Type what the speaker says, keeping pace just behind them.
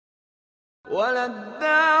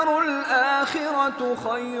وَلَلدَّارُ الْآخِرَةُ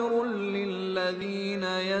خَيْرٌ لِلَّذِينَ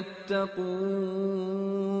يَتَّقُونَ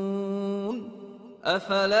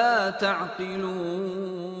أَفَلَا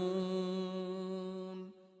تَعْقِلُونَ.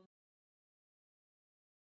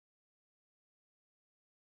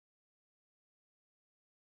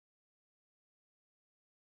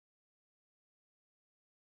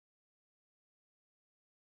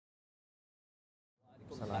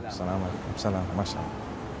 Assalamu alaikum. Salam.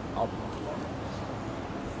 MashaAllah.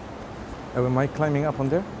 Am I climbing up on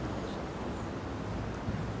there?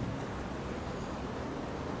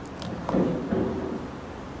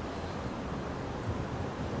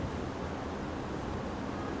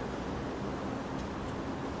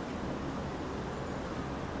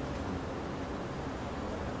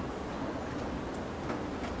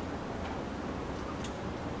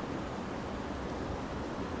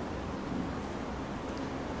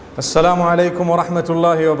 Assalamu alaikum wa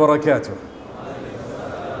rahmatullahi wa barakatuh.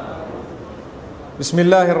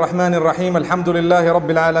 Bismillahir Rahmanir Rahim. Alhamdulillahi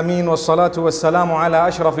Rabbil Alameen. Wassalatu wassalamu ala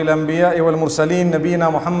ashrafil anbiya'i wal mursaleen.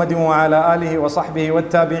 Nabiyyina Muhammadin wa ala alihi wa sahbihi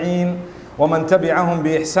wat tabi'een. Wa man tabi'ahum bi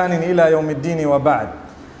ihsanin ila yawmiddin wa ba'd.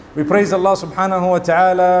 We praise Allah subhanahu wa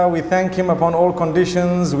ta'ala. We thank Him upon all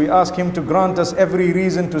conditions. We ask Him to grant us every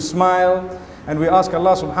reason to smile. And we ask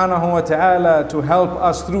Allah subhanahu wa ta'ala to help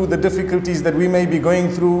us through the difficulties that we may be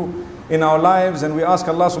going through in our lives. And we ask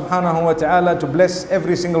Allah subhanahu wa ta'ala to bless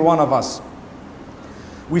every single one of us.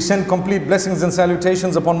 We send complete blessings and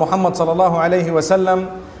salutations upon Muhammad sallallahu alayhi wa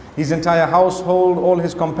sallam, his entire household, all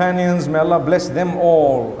his companions. May Allah bless them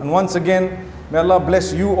all. And once again, may Allah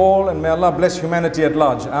bless you all, and may Allah bless humanity at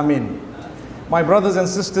large. Ameen. My brothers and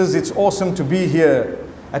sisters, it's awesome to be here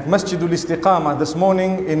at Masjidul Istiqamah this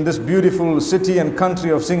morning in this beautiful city and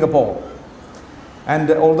country of Singapore. And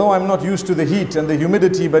although I'm not used to the heat and the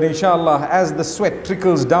humidity, but inshallah, as the sweat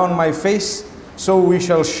trickles down my face, so we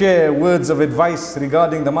shall share words of advice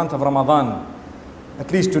regarding the month of Ramadan.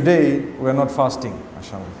 At least today, we're not fasting,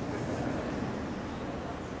 mashallah.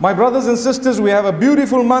 My brothers and sisters, we have a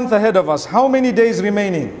beautiful month ahead of us. How many days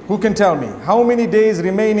remaining? Who can tell me? How many days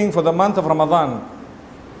remaining for the month of Ramadan?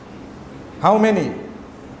 How many?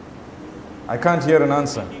 I can't hear an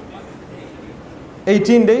answer.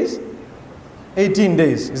 18 days? 18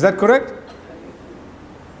 days. Is that correct?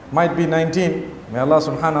 Might be 19. May Allah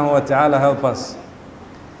subhanahu wa ta'ala help us.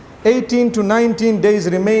 18 to 19 days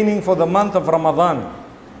remaining for the month of Ramadan.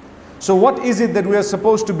 So what is it that we are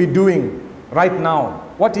supposed to be doing right now?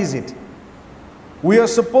 What is it? We are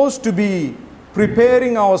supposed to be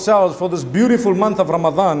preparing ourselves for this beautiful month of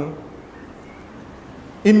Ramadan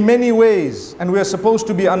in many ways, and we are supposed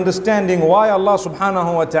to be understanding why Allah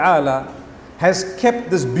subhanahu wa ta'ala has kept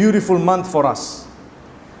this beautiful month for us.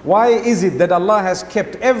 Why is it that Allah has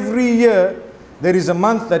kept every year there is a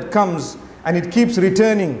month that comes and it keeps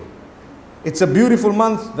returning? It's a beautiful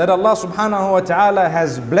month that Allah subhanahu wa ta'ala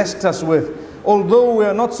has blessed us with. Although we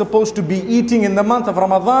are not supposed to be eating in the month of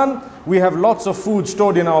Ramadan, we have lots of food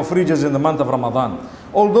stored in our fridges in the month of Ramadan.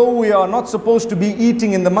 Although we are not supposed to be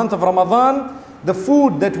eating in the month of Ramadan, the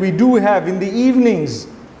food that we do have in the evenings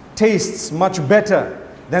tastes much better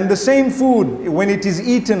than the same food when it is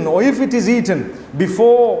eaten, or if it is eaten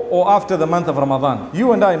before or after the month of Ramadan.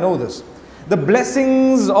 You and I know this. The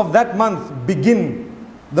blessings of that month begin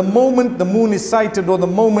the moment the moon is sighted or the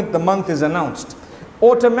moment the month is announced.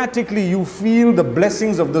 Automatically you feel the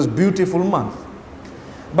blessings of this beautiful month.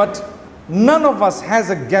 But none of us has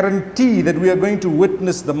a guarantee that we are going to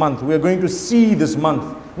witness the month. We are going to see this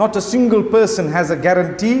month. Not a single person has a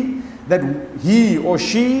guarantee that he or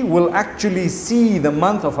she will actually see the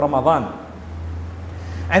month of Ramadan.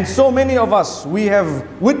 And so many of us, we have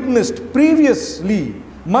witnessed previously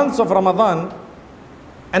months of Ramadan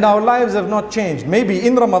and our lives have not changed. Maybe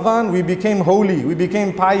in Ramadan we became holy, we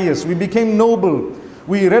became pious, we became noble.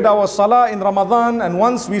 We read our salah in Ramadan, and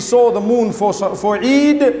once we saw the moon for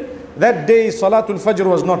Eid, that day Salatul Fajr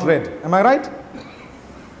was not read. Am I right?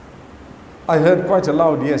 I heard quite a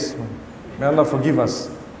loud yes. May Allah forgive us.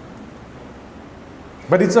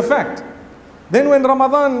 But it's a fact. Then when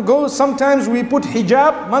Ramadan goes, sometimes we put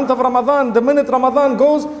hijab, month of Ramadan, the minute Ramadan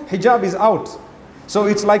goes, hijab is out. So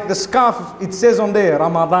it's like the scarf, it says on there,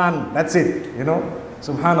 Ramadan, that's it, you know.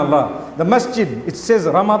 Subhanallah. The masjid, it says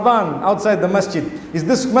Ramadan outside the masjid. Is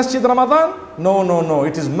this masjid Ramadan? No, no, no.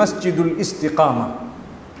 It is Masjidul Istiqamah.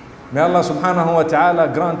 May Allah subhanahu wa ta'ala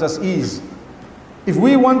grant us ease. If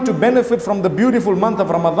we want to benefit from the beautiful month of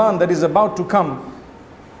Ramadan that is about to come,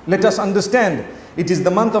 let us understand it is the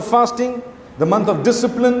month of fasting, the month of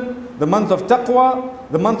discipline, the month of taqwa,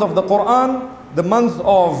 the month of the Quran, the month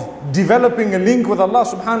of developing a link with Allah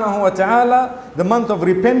subhanahu wa ta'ala, the month of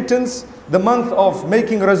repentance, the month of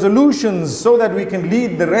making resolutions so that we can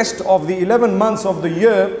lead the rest of the 11 months of the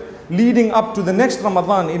year leading up to the next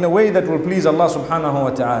Ramadan in a way that will please Allah subhanahu wa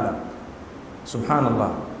ta'ala.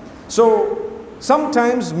 Subhanallah. So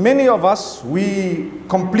sometimes many of us, we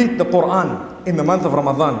complete the Quran in the month of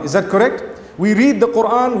Ramadan. Is that correct? We read the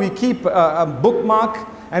Quran, we keep a bookmark,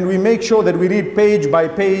 and we make sure that we read page by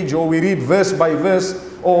page, or we read verse by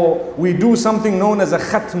verse, or we do something known as a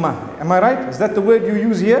khatma. Am I right? Is that the word you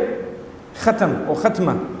use here? Khatam or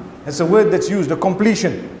khatma. It's a word that's used, a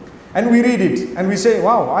completion. And we read it and we say,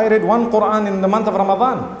 wow, I read one Quran in the month of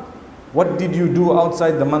Ramadan. What did you do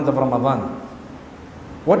outside the month of Ramadan?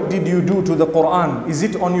 What did you do to the Quran? Is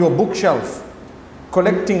it on your bookshelf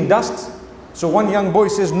collecting dust? So one young boy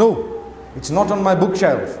says, no, it's not on my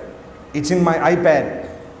bookshelf. It's in my iPad.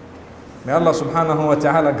 May Allah subhanahu wa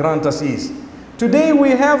ta'ala grant us ease. Today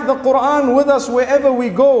we have the Quran with us wherever we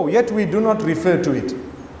go, yet we do not refer to it.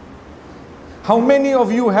 How many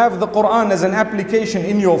of you have the Quran as an application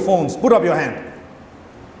in your phones? Put up your hand.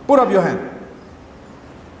 Put up your hand.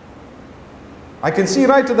 I can see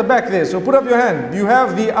right at the back there, so put up your hand. You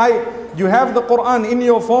have the Quran in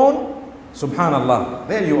your phone? Subhanallah,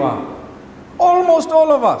 there you are. Almost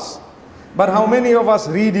all of us. But how many of us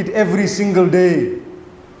read it every single day?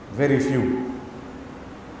 Very few.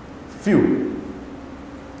 Few.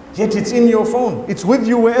 Yet it's in your phone. It's with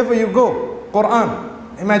you wherever you go.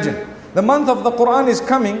 Quran. Imagine. The month of the Quran is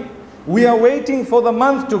coming. We are waiting for the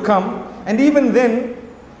month to come. And even then,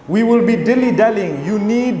 we will be dilly-dallying. You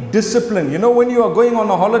need discipline. You know, when you are going on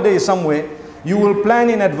a holiday somewhere, you will plan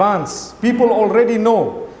in advance. People already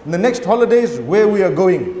know in the next holidays where we are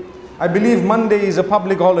going. I believe Monday is a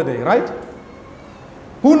public holiday, right?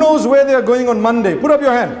 Who knows where they are going on Monday? Put up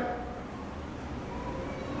your hand.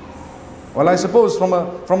 Well, I suppose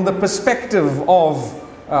from the perspective of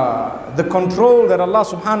the control that Allah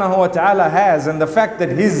subhanahu wa ta'ala has, and the fact that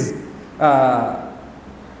His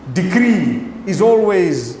decree is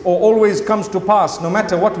always comes to pass no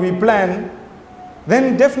matter what we plan,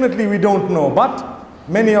 then definitely we don't know. But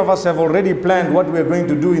many of us have already planned what we are going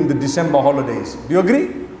to do in the December holidays. Do you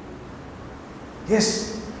agree? Yes.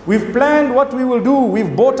 We've planned what we will do.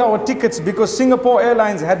 We've bought our tickets because Singapore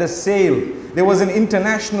Airlines had a sale. There was an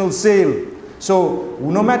international sale. So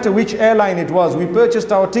no matter which airline it was, we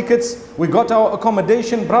purchased our tickets, we got our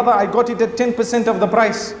accommodation. Brother, I got it at 10% of the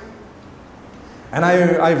price. And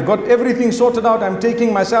I've got everything sorted out. I'm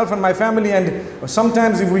taking myself and my family, and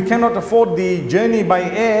sometimes if we cannot afford the journey by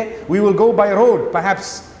air, we will go by road,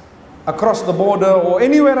 perhaps across the border or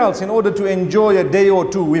anywhere else, in order to enjoy a day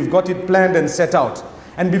or two. We've got it planned and set out.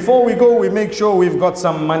 And before we go, we make sure we've got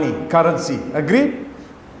some money, currency. Agreed?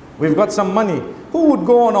 We've got some money. Who would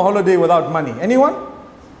go on a holiday without money? Anyone?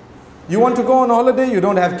 You want to go on a holiday, you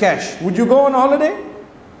don't have cash. Would you go on a holiday?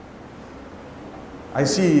 I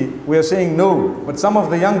see we are saying no, but some of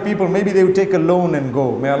the young people, maybe they would take a loan and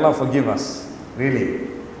go. May Allah forgive us. Really.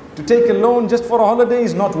 To take a loan just for a holiday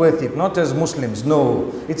is not worth it. Not as Muslims,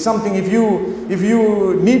 no. It's something, if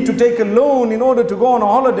you need to take a loan in order to go on a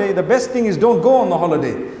holiday, the best thing is don't go on the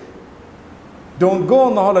holiday. Don't go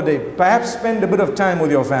on the holiday. Perhaps spend a bit of time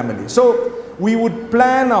with your family. So we would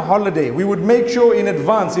plan a holiday. We would make sure in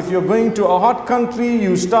advance. If you're going to a hot country,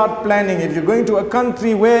 you start planning. If you're going to a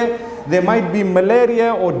country where there might be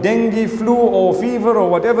malaria or dengue, flu or fever or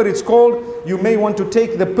whatever it's called, you may want to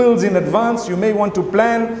take the pills in advance. You may want to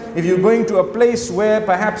plan. If you're going to a place where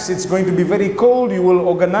perhaps it's going to be very cold, you will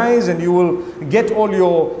organize and you will get all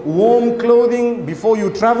your warm clothing before you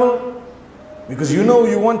travel, because you know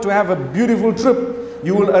you want to have a beautiful trip.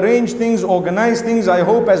 You will arrange things, organize things. I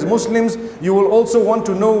hope as Muslims, you will also want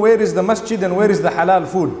to know where is the masjid and where is the halal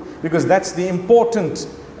food, because that's the important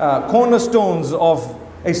cornerstones of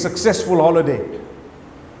a successful holiday.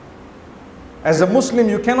 As a Muslim,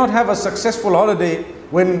 you cannot have a successful holiday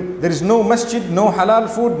when there is no masjid, no halal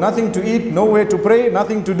food, nothing to eat, nowhere to pray,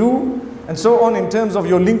 nothing to do, and so on, in terms of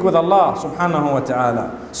your link with Allah subhanahu wa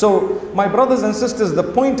ta'ala. So my brothers and sisters, the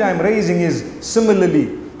point I'm raising is,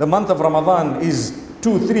 similarly, the month of Ramadan is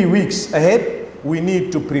 2-3 weeks ahead. We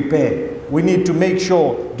need to prepare. We need to make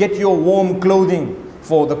sure, get your warm clothing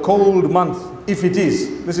for the cold month, if it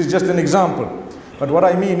is. This is just an example. But what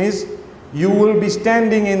I mean is, you will be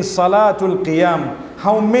standing in Salatul Qiyam.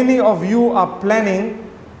 How many of you are planning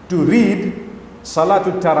to read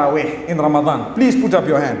Salatul Taraweeh in Ramadan? Please put up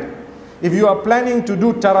your hand. If you are planning to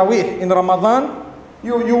do Taraweeh in Ramadan,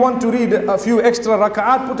 you want to read a few extra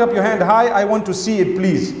raka'at, put up your hand high. I want to see it,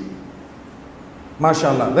 please.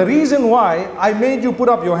 MashaAllah. The reason why I made you put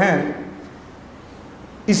up your hand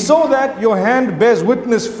is so that your hand bears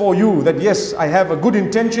witness for you that yes, I have a good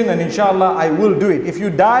intention and inshallah I will do it. If you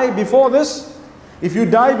die before this, if you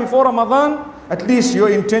die before Ramadan, at least your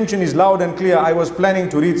intention is loud and clear. I was planning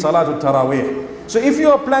to read Salatul Taraweeh. So if you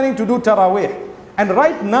are planning to do Taraweeh, and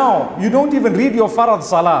right now you don't even read your Farad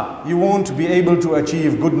Salah, you won't be able to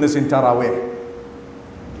achieve goodness in Taraweeh.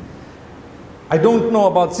 I don't know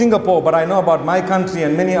about Singapore, but I know about my country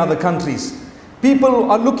and many other countries. People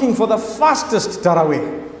are looking for the fastest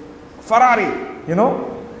Taraweeh. Ferrari, you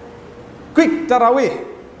know, quick Taraweeh,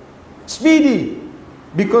 speedy,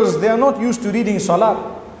 because they are not used to reading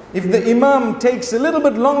Salah. If the Imam takes a little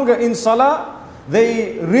bit longer in Salah,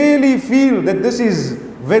 they really feel that this is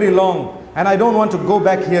very long and I don't want to go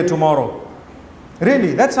back here tomorrow.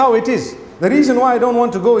 Really, that's how it is. The reason why I don't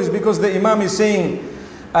want to go is because the Imam is saying,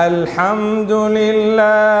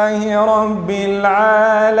 Alhamdulillahi Rabbil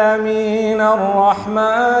Alameen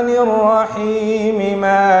Ar-Rahmanir Rahim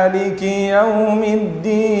Maliki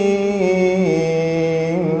Yawmiddin.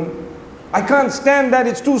 I can't stand that,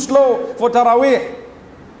 it's too slow for Taraweeh.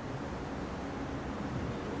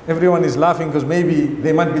 Everyone is laughing because maybe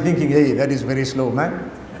they might be thinking, hey, that is very slow, man.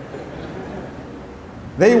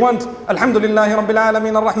 They want Alhamdulillahi Rabbil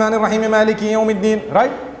Alameen Ar-Rahmanir Rahim Maliki Yawmiddin,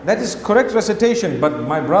 right? That is correct recitation, but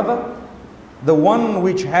my brother, the one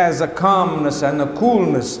which has a calmness and a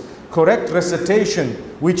coolness, correct recitation,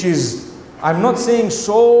 which is, I'm not saying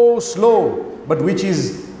so slow, but which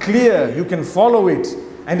is clear, you can follow it,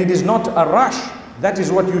 and it is not a rush. That is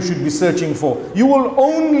what you should be searching for. You will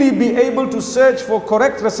only be able to search for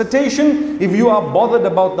correct recitation if you are bothered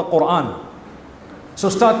about the Quran. So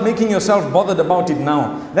start making yourself bothered about it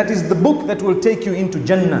now. That is the book that will take you into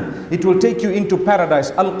Jannah. It will take you into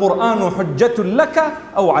paradise. Al-Qur'anu hujjatul laka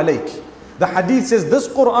aw alayk. The hadith says this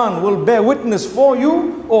Quran will bear witness for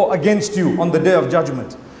you or against you on the day of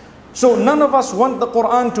judgment. So none of us want the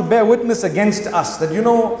Quran to bear witness against us. That you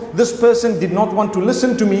know, this person did not want to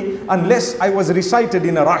listen to me unless I was recited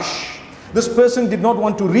in a rush. This person did not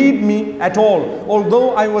want to read me at all,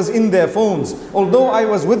 although I was in their phones, although I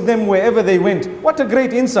was with them wherever they went. What a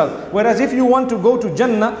great insult. Whereas if you want to go to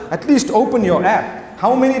Jannah, at least open your app.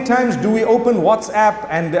 How many times do we open WhatsApp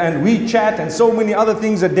and WeChat and so many other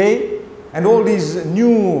things a day? And all these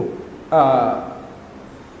new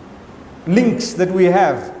links that we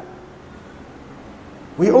have.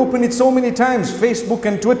 We open it so many times, Facebook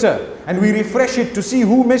and Twitter, and we refresh it to see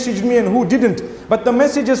who messaged me and who didn't. But the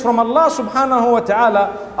messages from Allah subhanahu wa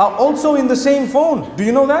ta'ala are also in the same phone. Do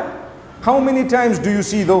you know that? How many times do you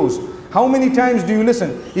see those? How many times do you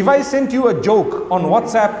listen? If I sent you a joke on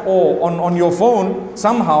WhatsApp or on your phone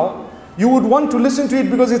somehow, you would want to listen to it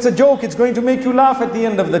because it's a joke, it's going to make you laugh at the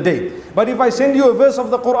end of the day. But if I send you a verse of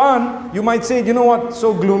the Quran, you might say, you know what,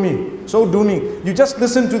 so gloomy, so dooming. You just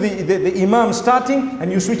listen to the Imam starting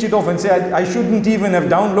and you switch it off and say, I shouldn't even have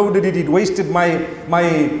downloaded it, it wasted my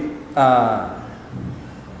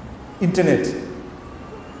internet.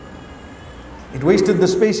 It wasted the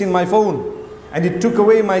space in my phone and it took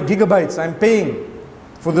away my gigabytes I'm paying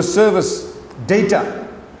for the service, data.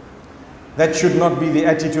 That should not be the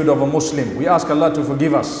attitude of a Muslim. We ask Allah to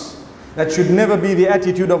forgive us. That should never be the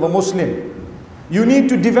attitude of a Muslim. You need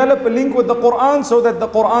to develop a link with the Quran so that the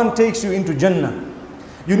Quran takes you into Jannah.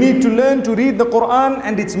 You need to learn to read the Quran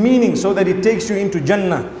and its meaning so that it takes you into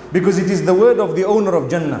Jannah. Because it is the word of the owner of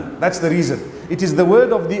Jannah. That's the reason. It is the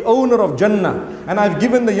word of the owner of Jannah. And I've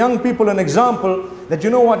given the young people an example that you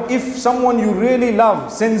know what, if someone you really love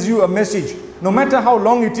sends you a message, no matter how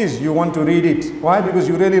long it is, you want to read it. Why? Because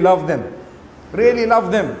you really love them. Really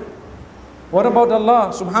love them. What about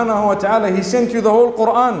Allah subhanahu wa ta'ala? He sent you the whole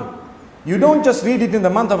Quran. You don't just read it in the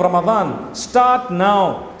month of Ramadan. Start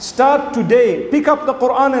now. Start today. Pick up the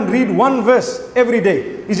Quran and read one verse every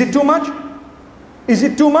day. Is it too much? Is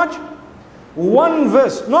it too much? One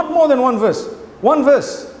verse, not more than one verse. One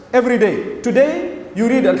verse every day. Today you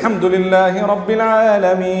read Alhamdulillahi Rabbil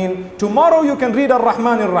Alameen. Tomorrow you can read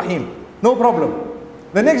Ar-Rahmanir Rahim. No problem.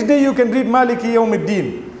 The next day you can read Maliki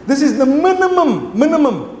Yawmiddin. This is the minimum.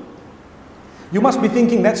 You must be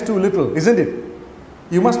thinking that's too little, isn't it?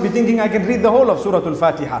 You must be thinking I can read the whole of Surah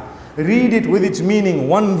Al-Fatiha. Read it with its meaning,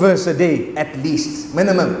 one verse a day at least,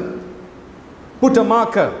 minimum. Put a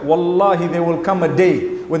marker. Wallahi, there will come a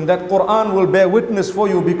day when that Quran will bear witness for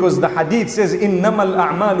you because the hadith says, إِنَّمَا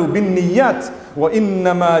الْأَعْمَالُ بِالنِّيَّاتِ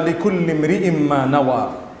وَإِنَّمَا لِكُلِّ امْرِئٍ مَّا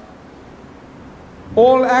نَوَى.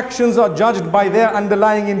 All actions are judged by their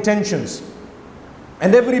underlying intentions.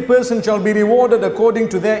 And every person shall be rewarded according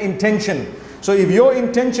to their intention. So if your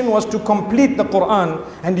intention was to complete the Quran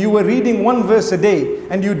and you were reading one verse a day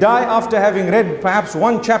and you die after having read perhaps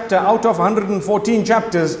one chapter out of 114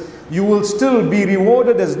 chapters, you will still be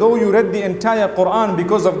rewarded as though you read the entire Quran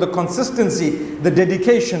because of the consistency, the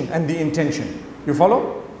dedication and the intention. You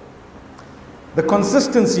follow? The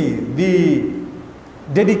consistency, the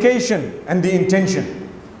dedication and the intention.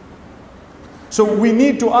 So we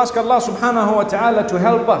need to ask Allah subhanahu wa ta'ala to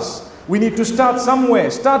help us. We need to start somewhere.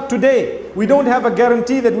 Start today. We don't have a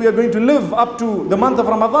guarantee that we are going to live up to the month of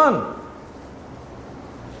Ramadan.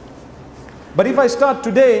 But if I start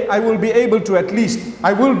today, I will be able to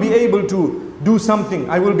do something.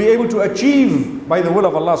 I will be able to achieve by the will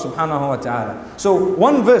of Allah subhanahu wa ta'ala. So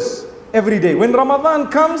one verse every day. When Ramadan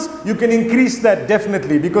comes, you can increase that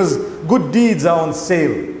definitely, because good deeds are on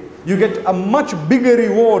sale. You get a much bigger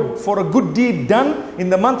reward for a good deed done in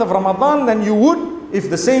the month of Ramadan than you would if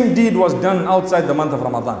the same deed was done outside the month of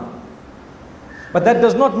Ramadan. But that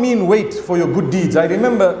does not mean wait for your good deeds. I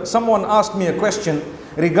remember someone asked me a question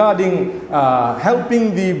regarding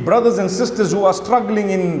helping the brothers and sisters who are struggling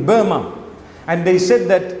in Burma. And they said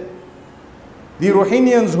that the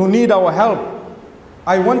Rohingyans who need our help,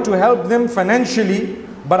 I want to help them financially,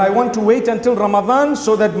 but I want to wait until Ramadan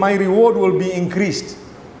so that my reward will be increased.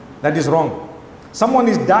 That is wrong. Someone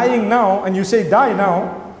is dying now and you say, die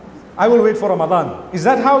now, I will wait for Ramadan. Is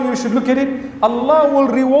that how you should look at it? Allah will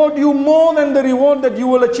reward you more than the reward that you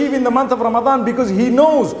will achieve in the month of Ramadan, because He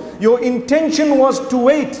knows your intention was to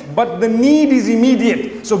wait, but the need is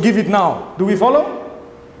immediate. So give it now. Do we follow?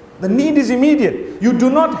 The need is immediate. You do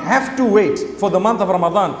not have to wait for the month of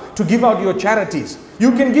Ramadan to give out your charities.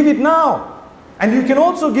 You can give it now. And you can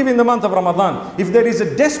also give in the month of Ramadan. If there is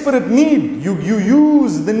a desperate need, you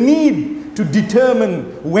use the need to determine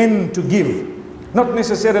when to give. Not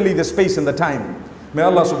necessarily the space and the time. May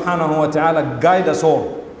Allah subhanahu wa ta'ala guide us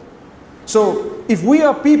all. So if we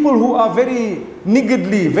are people who are very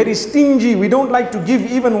niggardly, very stingy, we don't like to give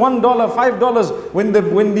even $1, $5, when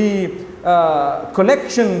the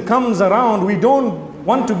collection comes around, we don't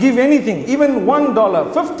want to give anything, even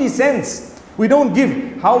 $1, 50 cents. We don't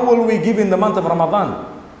give. How will we give in the month of Ramadan?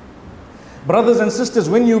 Brothers and sisters,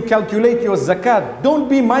 when you calculate your zakat, don't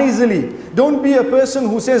be miserly. Don't be a person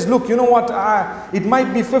who says, look, you know what, it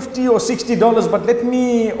might be $50 or $60, but let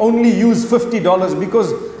me only use $50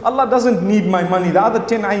 because Allah doesn't need my money. The other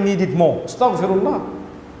 10, I need it more. Astaghfirullah.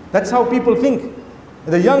 That's how people think.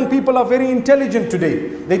 The young people are very intelligent today.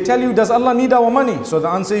 They tell you, does Allah need our money? So the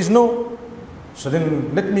answer is no. So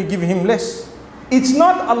then let me give Him less. It's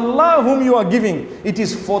not Allah whom you are giving. It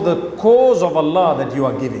is for the cause of Allah that you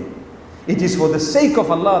are giving. It is for the sake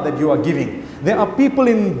of Allah that you are giving. There are people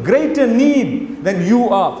in greater need than you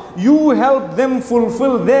are. You help them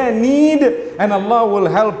fulfill their need and Allah will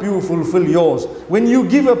help you fulfill yours. When you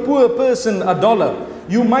give a poor person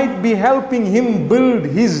 $1, you might be helping him build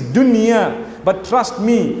his dunya. But trust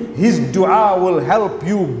me, his dua will help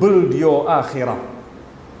you build your akhirah.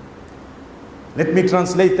 Let me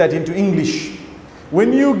translate that into English.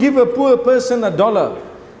 When you give a poor person $1,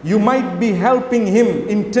 you might be helping him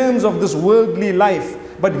in terms of this worldly life,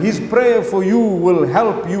 but his prayer for you will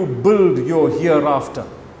help you build your hereafter.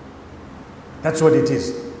 That's what it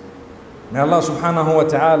is. May Allah subhanahu wa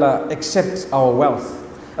ta'ala accept our wealth.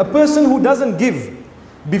 A person who doesn't give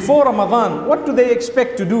before Ramadan, what do they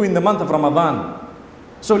expect to do in the month of Ramadan?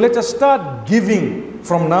 So let us start giving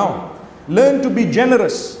from now. Learn to be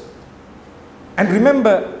generous. And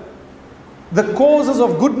remember, the causes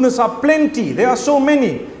of goodness are plenty. There are so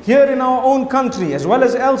many here in our own country as well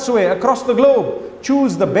as elsewhere across the globe.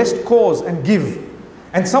 Choose the best cause and give.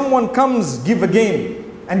 And someone comes, give again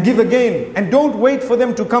and give again. And don't wait for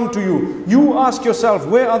them to come to you. You ask yourself,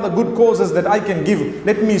 where are the good causes that I can give?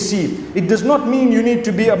 Let me see. It does not mean you need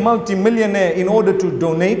to be a multi-millionaire in order to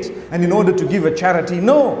donate and in order to give a charity.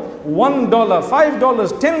 No. $1, $5,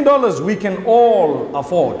 $10 we can all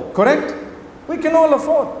afford. Correct? We can all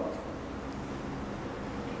afford.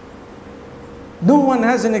 No one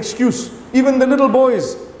has an excuse. Even the little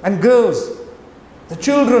boys and girls, the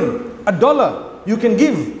children, $1 you can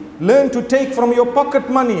give. Learn to take from your pocket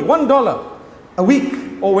money $1 a week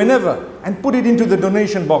or whenever and put it into the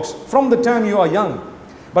donation box from the time you are young.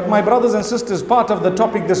 But my brothers and sisters, part of the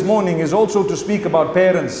topic this morning is also to speak about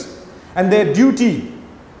parents and their duty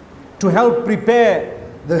to help prepare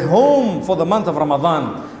the home for the month of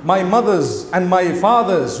Ramadan. My mothers and my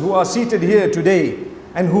fathers who are seated here today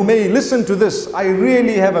and who may listen to this, I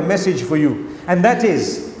really have a message for you. And that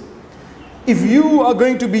is, if you are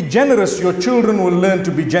going to be generous, your children will learn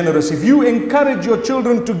to be generous. If you encourage your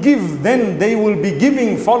children to give, then they will be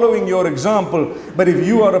giving following your example. But if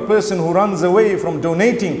you are a person who runs away from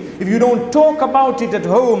donating, if you don't talk about it at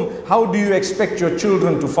home, how do you expect your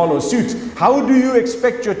children to follow suit? How do you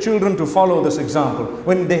expect your children to follow this example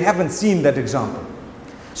when they haven't seen that example?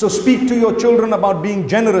 So speak to your children about being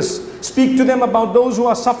generous. Speak to them about those who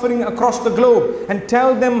are suffering across the globe, and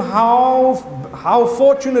tell them how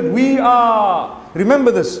fortunate we are.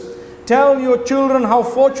 Remember this. Tell your children how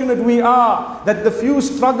fortunate we are, that the few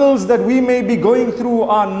struggles that we may be going through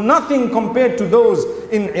are nothing compared to those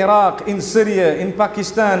in Iraq, in Syria, in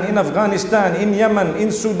Pakistan, in Afghanistan, in Yemen,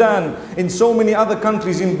 in Sudan, in so many other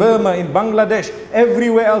countries, in Burma, in Bangladesh,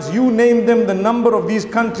 everywhere else. You name them, the number of these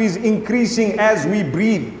countries increasing as we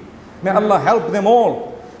breathe. May Allah help them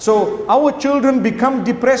all. So our children become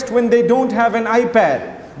depressed when they don't have an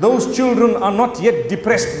iPad. Those children are not yet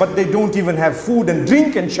depressed, but they don't even have food and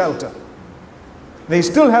drink and shelter. They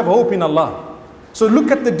still have hope in Allah. So look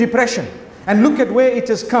at the depression and look at where it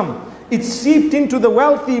has come. It's seeped into the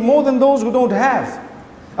wealthy more than those who don't have.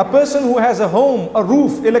 A person who has a home, a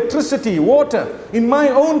roof, electricity, water. In my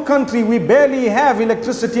own country, we barely have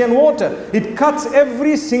electricity and water. It cuts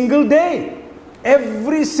every single day.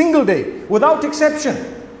 Every single day, without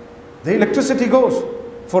exception. The electricity goes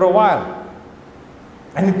for a while.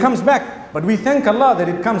 And it comes back. But we thank Allah that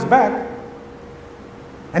it comes back.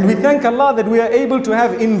 And we thank Allah that we are able to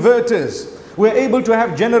have inverters. We are able to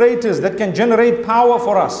have generators that can generate power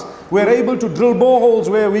for us. We are able to drill boreholes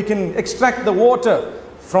where we can extract the water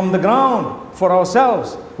from the ground for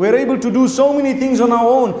ourselves. We are able to do so many things on our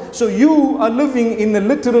own. So you are living in a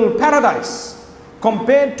literal paradise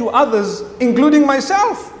compared to others, including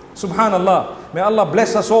myself. Subhanallah. May Allah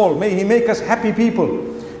bless us all. May He make us happy people.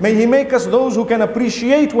 May He make us those who can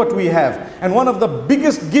appreciate what we have. And one of the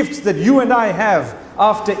biggest gifts that you and I have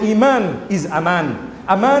after Iman is Aman.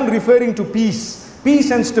 Aman referring to peace. Peace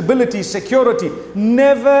and stability, security.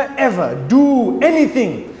 Never ever do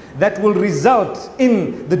anything that will result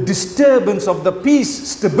in the disturbance of the peace,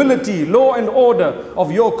 stability, law and order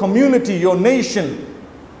of your community, your nation.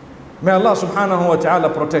 May Allah subhanahu wa ta'ala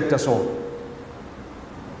protect us all.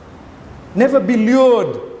 Never be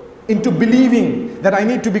lured into believing that I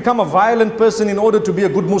need to become a violent person in order to be a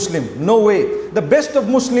good Muslim. No way. The best of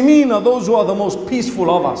Muslimin are those who are the most peaceful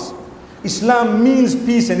of us. Islam means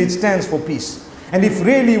peace and it stands for peace. And if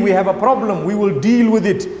really we have a problem, we will deal with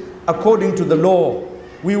it according to the law.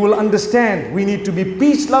 We will understand we need to be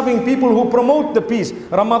peace-loving people who promote the peace.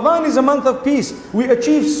 Ramadan is a month of peace. We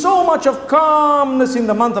achieve so much of calmness in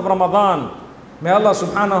the month of Ramadan. May Allah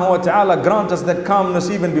subhanahu wa ta'ala grant us that calmness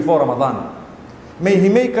even before Ramadan. May He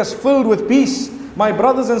make us filled with peace. My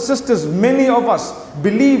brothers and sisters, many of us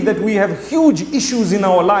believe that we have huge issues in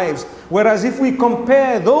our lives. Whereas if we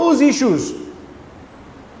compare those issues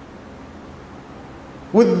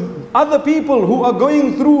with other people who are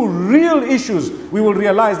going through real issues, we will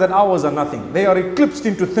realize that ours are nothing. They are eclipsed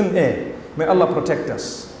into thin air. May Allah protect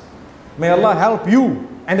us. May Allah help you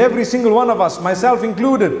and every single one of us, myself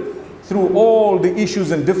included, through all the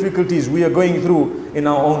issues and difficulties we are going through in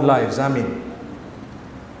our own lives. Ameen.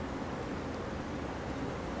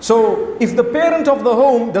 So if the parent of the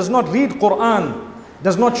home does not read Quran,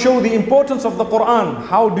 does not show the importance of the Quran,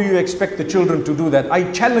 how do you expect the children to do that?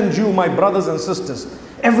 I challenge you, my brothers and sisters,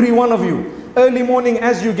 every one of you, early morning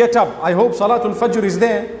as you get up, I hope Salatul Fajr is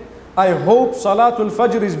there. I hope Salatul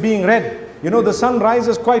Fajr is being read. You know, the sun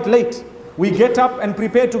rises quite late. We get up and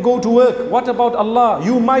prepare to go to work. What about Allah?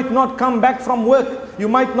 You might not come back from work. You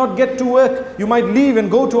might not get to work. You might leave and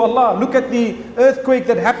go to Allah. Look at the earthquake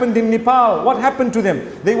that happened in Nepal. What happened to them?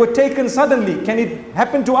 They were taken suddenly. Can it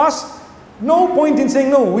happen to us? No point in saying,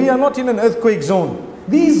 no, we are not in an earthquake zone.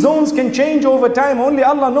 These zones can change over time. Only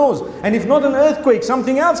Allah knows. And if not an earthquake,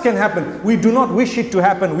 something else can happen. We do not wish it to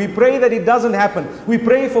happen. We pray that it doesn't happen. We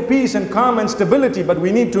pray for peace and calm and stability. But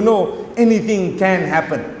we need to know anything can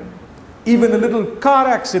happen. Even a little car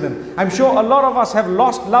accident. I'm sure a lot of us have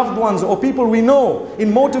lost loved ones or people we know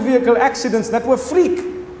in motor vehicle accidents that were freak.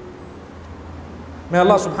 May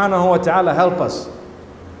Allah subhanahu wa ta'ala help us.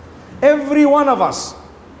 Every one of us,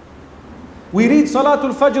 we read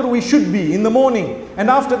Salatul Fajr, we should be in the morning. And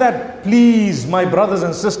after that, please, my brothers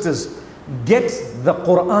and sisters, get the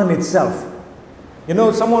Quran itself. You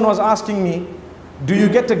know, someone was asking me, do you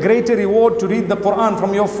get a greater reward to read the Quran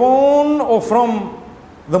from your phone or from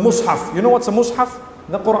the Mus'haf? You know what's a Mus'haf?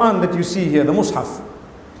 The Quran that you see here, the Mus'haf.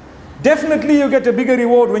 Definitely you get a bigger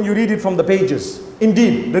reward when you read it from the pages.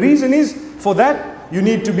 Indeed, the reason is, for that, you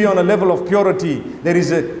need to be on a level of purity. There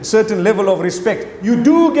is a certain level of respect. You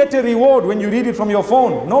do get a reward when you read it from your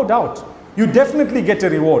phone, no doubt. You definitely get a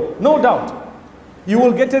reward, no doubt. You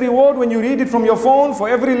will get a reward when you read it from your phone. For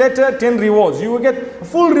every letter, 10 rewards. You will get a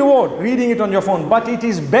full reward reading it on your phone. But it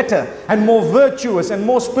is better and more virtuous and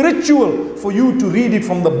more spiritual for you to read it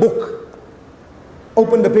from the book.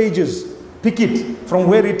 Open the pages, pick it from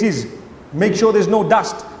where it is. Make sure there's no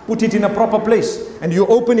dust. Put it in a proper place and you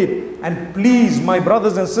open it. And please, my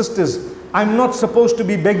brothers and sisters, I'm not supposed to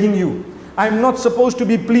be begging you. I'm not supposed to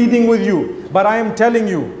be pleading with you. But I am telling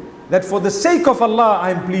you that for the sake of Allah,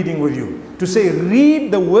 I am pleading with you. To say,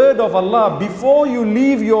 read the word of Allah before you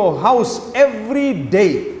leave your house every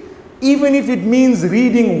day. Even if it means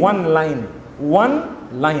reading one line.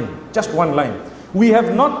 One line. Just one line. We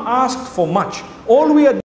have not asked for much. All we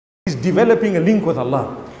are doing is developing a link with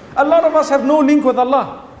Allah. A lot of us have no link with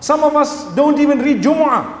Allah. Some of us don't even read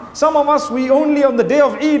Jumu'ah. Some of us, we only on the day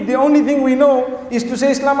of Eid, the only thing we know is to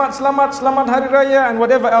say Slamat, Slamat, Slamat Hari Raya and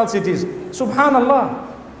whatever else it is. Subhanallah.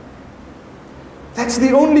 That's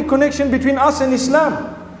the only connection between us and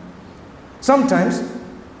Islam. Sometimes.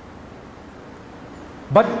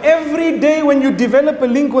 But every day when you develop a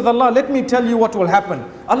link with Allah, let me tell you what will happen.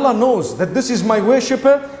 Allah knows that this is my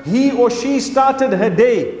worshipper. He or she started her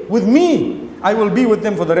day with me. I will be with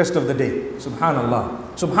them for the rest of the day.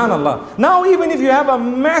 Subhanallah. Subhanallah. Now even if you have a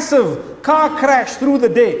massive car crash through the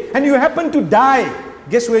day and you happen to die,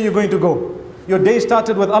 guess where you're going to go? Your day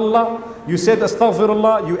started with Allah. You said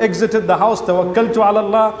astaghfirullah. You exited the house. Tawakkaltu ala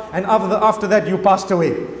Allah. And after that you passed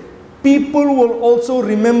away. People will also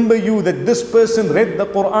remember you that this person read the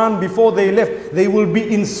Quran before they left. They will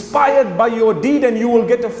be inspired by your deed and you will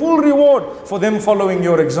get a full reward for them following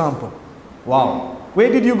your example. Wow. Where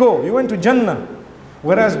did you go? You went to Jannah.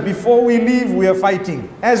 Whereas before we leave, we are fighting.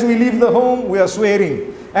 As we leave the home, we are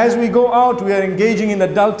swearing. As we go out, we are engaging in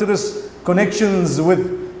adulterous connections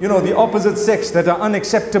with, the opposite sex that are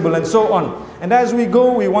unacceptable and so on. And as we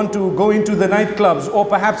go, we want to go into the nightclubs or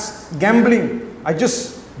perhaps gambling. I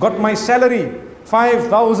just got my salary,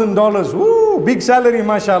 $5,000. Woo, big salary,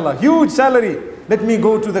 mashallah, huge salary. Let me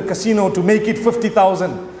go to the casino to make it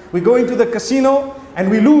 50,000. We go into the casino and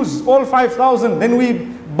we lose all 5,000. Then we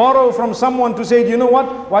borrow from someone to say, you know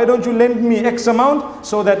what, why don't you lend me X amount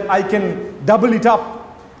so that I can double it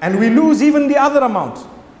up. And we lose even the other amount.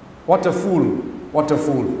 What a fool. What a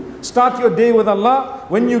fool. Start your day with Allah.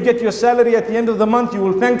 When you get your salary at the end of the month, you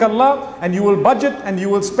will thank Allah and you will budget and you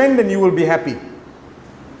will spend and you will be happy.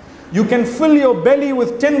 You can fill your belly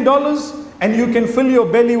with $10 and you can fill your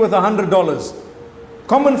belly with $100.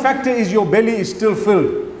 Common factor is your belly is still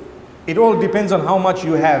filled. It all depends on how much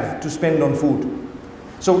you have to spend on food.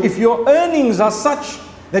 So if your earnings are such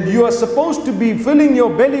that you are supposed to be filling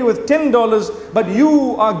your belly with $10, but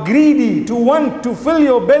you are greedy to want to fill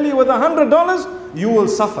your belly with $100, you will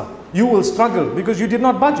suffer. You will struggle because you did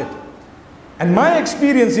not budget. And my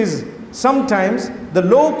experience is sometimes the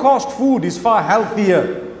low-cost food is far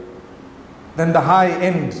healthier than the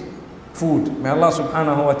high-end food. May Allah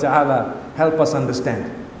subhanahu wa ta'ala help us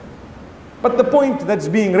understand. But the point that's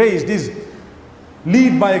being raised is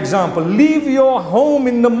lead by example. Leave your home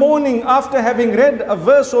in the morning after having read a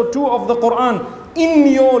verse or two of the Quran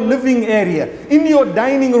in your living area, in your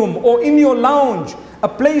dining room or in your lounge, a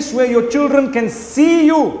place where your children can see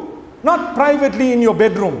you, not privately in your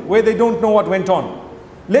bedroom where they don't know what went on.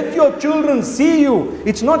 Let your children see you.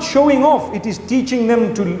 It's not showing off, it is teaching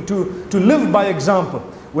them to live by example.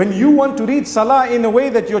 When you want to read salah in a way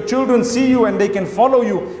that your children see you and they can follow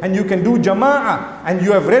you and you can do jama'ah and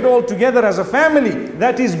you have read all together as a family,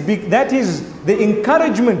 that is the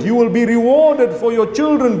encouragement. You will be rewarded for your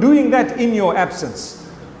children doing that in your absence.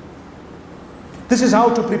 This is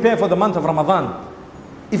how to prepare for the month of Ramadan.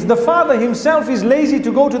 If the father himself is lazy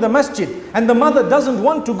to go to the masjid and the mother doesn't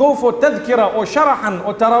want to go for tadhkirah or sharahan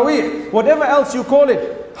or tarawih, whatever else you call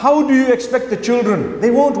it, how do you expect the children? They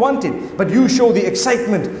won't want it. But you show the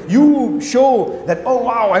excitement. You show that, oh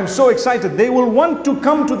wow, I'm so excited. They will want to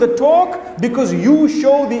come to the talk because you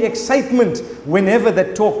show the excitement whenever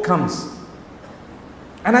that talk comes.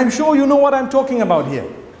 And I'm sure you know what I'm talking about here.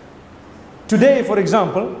 Today, for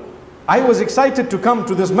example, I was excited to come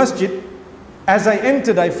to this masjid. As I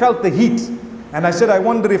entered, I felt the heat. And I said, I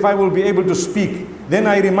wonder if I will be able to speak. Then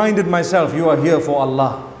I reminded myself, you are here for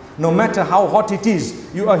Allah. No matter how hot it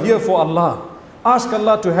is, you are here for Allah. Ask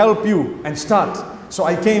Allah to help you and start. So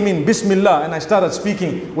I came in, Bismillah, and I started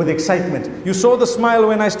speaking with excitement. You saw the smile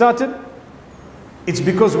when I started? It's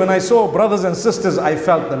because when I saw brothers and sisters, I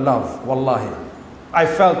felt the love. Wallahi. I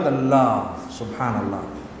felt the love.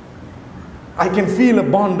 Subhanallah. I can feel a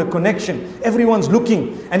bond, a connection. Everyone's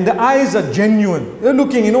looking and the eyes are genuine. They're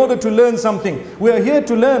looking in order to learn something. We are here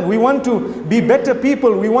to learn. We want to be better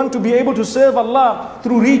people. We want to be able to serve Allah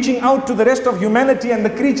through reaching out to the rest of humanity and the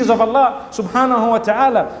creatures of Allah subhanahu wa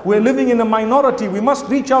ta'ala. We're living in a minority. We must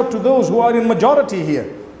reach out to those who are in majority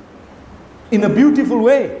here in a beautiful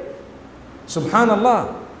way.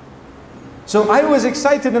 Subhanallah. So I was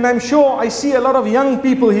excited, and I'm sure I see a lot of young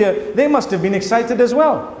people here. They must have been excited as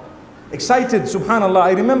well. Excited, subhanallah.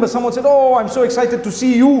 I remember someone said, oh, I'm so excited to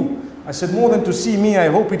see you. I said, more than to see me, I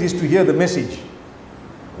hope it is to hear the message.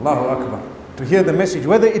 Allahu Akbar. To hear the message.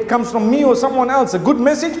 Whether it comes from me or someone else, a good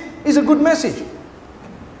message is a good message.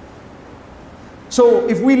 So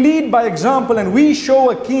if we lead by example and we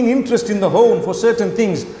show a keen interest in the home for certain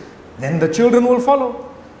things, then the children will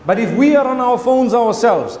follow. But if we are on our phones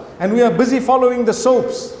ourselves and we are busy following the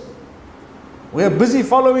soaps, we are busy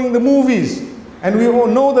following the movies, and we all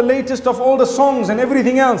know the latest of all the songs and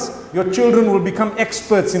everything else, your children will become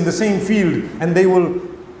experts in the same field and they will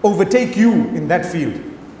overtake you in that field.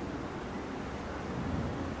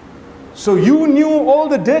 So you knew all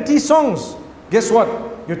the dirty songs. Guess what?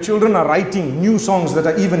 Your children are writing new songs that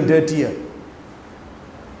are even dirtier.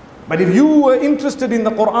 But if you were interested in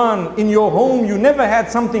the Quran, in your home, you never had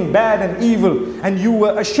something bad and evil, and you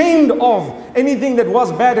were ashamed of anything that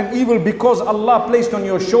was bad and evil because Allah placed on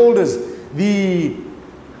your shoulders the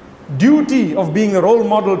duty of being a role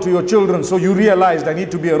model to your children. So you realized, I need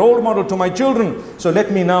to be a role model to my children, so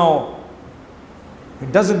let me now.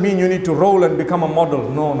 It doesn't mean you need to roll and become a model.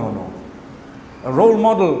 No, no, no. A role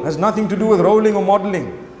model has nothing to do with rolling or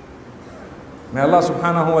modeling. May Allah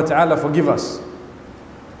subhanahu wa ta'ala forgive us.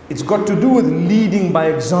 It's got to do with leading by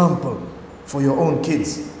example for your own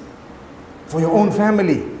kids, for your own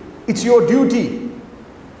family. It's your duty.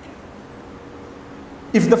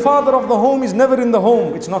 If the father of the home is never in the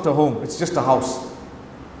home, it's not a home, it's just a house.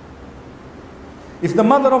 If the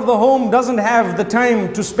mother of the home doesn't have the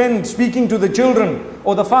time to spend speaking to the children,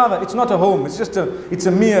 or the father, it's not a home, it's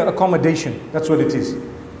a mere accommodation. That's what it is.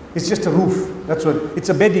 It's just a roof. That's what it's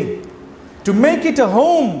a bedding. To make it a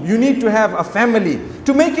home, you need to have a family.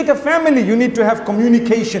 To make it a family, you need to have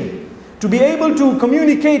communication. To be able to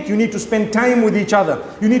communicate, you need to spend time with each other.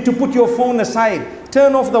 You need to put your phone aside.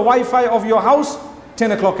 Turn off the Wi-Fi of your house,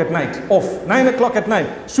 10 o'clock at night, off. 9 o'clock at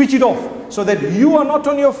night, switch it off, so that you are not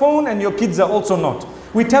on your phone and your kids are also not.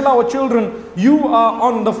 We tell our children, you are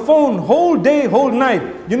on the phone whole day, whole night.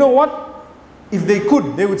 You know what? If they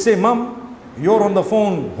could, they would say, Mom, you're on the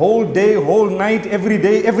phone whole day, whole night, every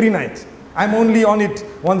day, every night. I'm only on it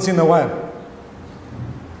once in a while.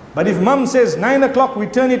 But if mom says 9 o'clock, we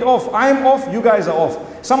turn it off, I'm off, you guys are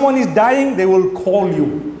off. Someone is dying, they will call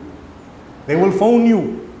you. They will phone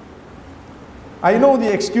you. I know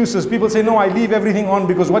the excuses. People say, no, I leave everything on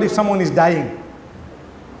because what if someone is dying?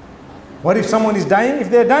 What if someone is dying? If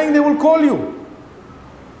they're dying, they will call you.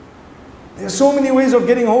 There are so many ways of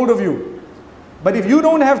getting hold of you. But if you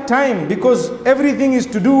don't have time, because everything is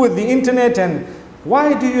to do with the internet, and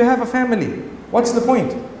why do you have a family? What's the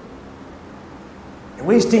point? You're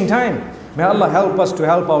wasting time. May Allah help us to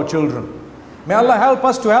help our children. May Allah help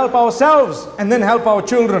us to help ourselves and then help our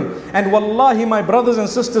children. And wallahi, my brothers and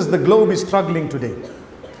sisters, the globe is struggling today.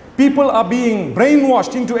 People are being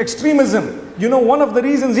brainwashed into extremism. You know, one of the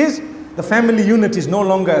reasons is the family unit is no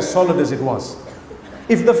longer as solid as it was.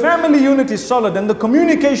 If the family unit is solid and the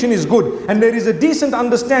communication is good and there is a decent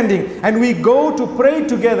understanding, and we go to pray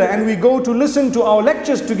together and we go to listen to our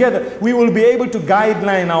lectures together, we will be able to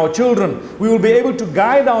guideline our children. We will be able to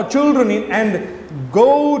guide our children in and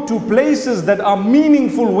go to places that are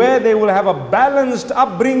meaningful, where they will have a balanced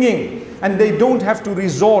upbringing and they don't have to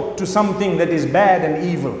resort to something that is bad and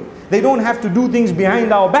evil. They don't have to do things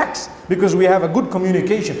behind our backs because we have a good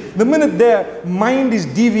communication. The minute their mind is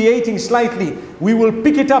deviating slightly, we will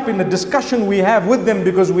pick it up in the discussion we have with them,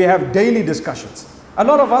 because we have daily discussions. A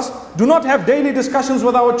lot of us do not have daily discussions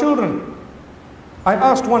with our children. I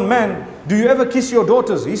asked one man, do you ever kiss your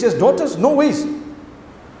daughters? He says, daughters? No ways.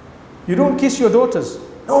 You don't kiss your daughters?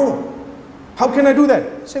 No. How can I do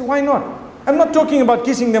that? I say, why not? I'm not talking about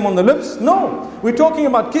kissing them on the lips. No. We're talking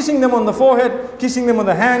about kissing them on the forehead, kissing them on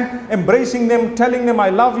the hand, embracing them, telling them, I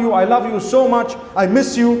love you so much, I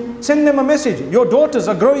miss you. Send them a message. Your daughters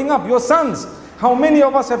are growing up, your sons. How many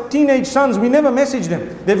of us have teenage sons? We never message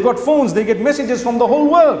them. They've got phones, they get messages from the whole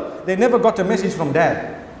world. They never got a message from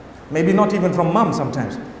dad. Maybe not even from mom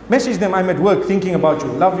sometimes. Message them, I'm at work thinking about you,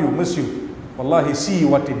 love you, miss you. Wallahi, see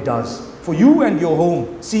what it does for you and your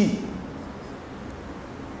home. See.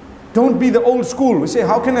 Don't be the old school. We say,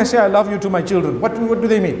 how can I say I love you to my children? What do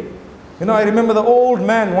they mean? You know, I remember the old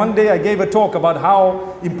man, one day I gave a talk about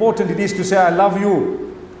how important it is to say I love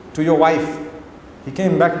you to your wife. He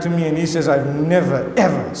came back to me and he says, I've never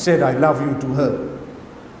ever said I love you to her,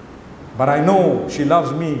 but I know she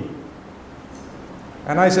loves me.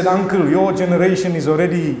 And I said, uncle, your generation is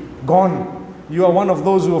already gone. You are one of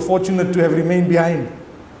those who are fortunate to have remained behind.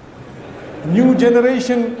 New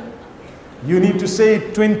generation, you need to say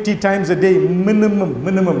it 20 times a day,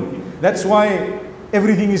 minimum. That's why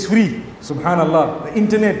everything is free. Subhanallah. The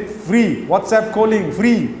internet, free. WhatsApp calling,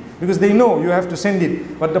 free. because they know you have to send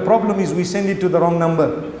it. But the problem is we send it to the wrong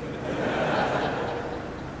number.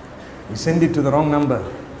 We send it to the wrong number.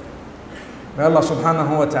 May Allah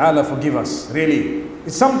subhanahu wa ta'ala forgive us. Really,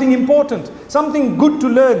 it's something important, something good to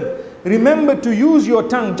learn. Remember to use your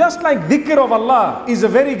tongue. Just like dhikr of Allah is a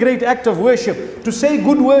very great act of worship, to say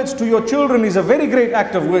good words to your children is a very great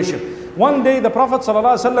act of worship. One day the Prophet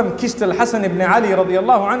ﷺ kissed Al-Hasan ibn Ali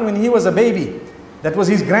radiallahu anhu when he was a baby. That was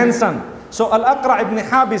his grandson. So Al-Aqra ibn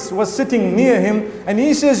Habis was sitting near him and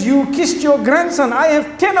he says, "You kissed your grandson. I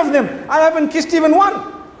have 10 of them. I haven't kissed even one."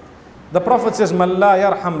 The Prophet says, "Man la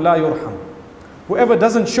yarham la yurham." Whoever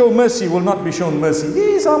doesn't show mercy will not be shown mercy.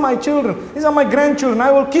 These are my children. These are my grandchildren.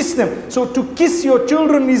 I will kiss them. So to kiss your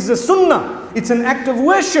children is a sunnah. It's an act of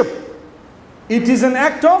worship. It is an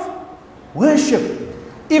act of worship.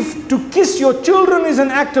 If to kiss your children is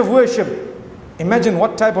an act of worship, imagine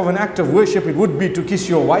what type of an act of worship it would be to kiss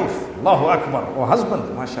your wife. Allahu Akbar. Or husband.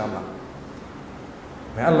 MashaAllah.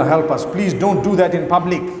 May Allah help us. Please don't do that in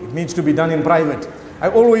public. It needs to be done in private. I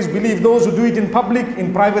always believe those who do it in public,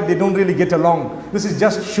 in private, they don't really get along. This is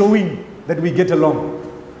just showing that we get along.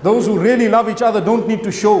 Those who really love each other don't need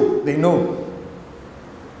to show, they know.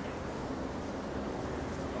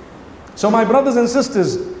 So my brothers and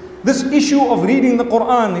sisters, this issue of reading the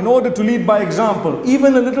Quran in order to lead by example,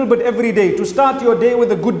 even a little bit every day, to start your day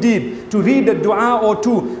with a good deed, to read a dua or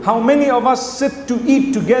two. How many of us sit to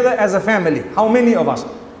eat together as a family? How many of us?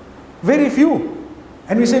 Very few.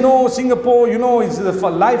 And we say, no, Singapore, you know,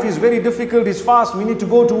 life is very difficult, it's fast, we need to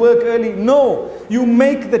go to work early. No, you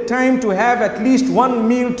make the time to have at least one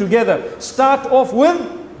meal together. Start off with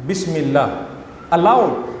Bismillah,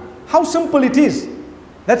 aloud. How simple it is.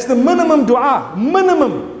 That's the minimum dua.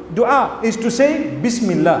 Minimum dua is to say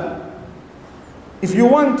Bismillah. If you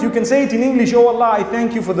want, you can say it in English. "Oh Allah, I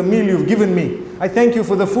thank you for the meal you've given me. I thank you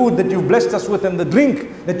for the food that you've blessed us with and the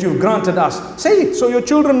drink that you've granted us." Say it so your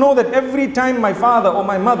children know that every time my father or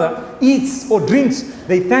my mother eats or drinks,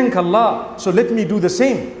 they thank Allah. So let me do the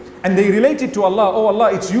same. And they relate it to Allah. "Oh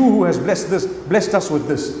Allah, it's you who has blessed us with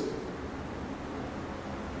this."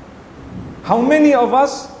 How many of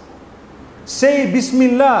us say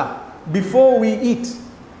Bismillah before we eat?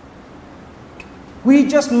 We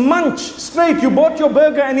just munch straight. You bought your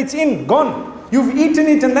burger and it's in, gone. You've eaten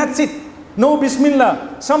it and that's it. No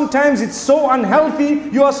Bismillah. Sometimes it's so unhealthy,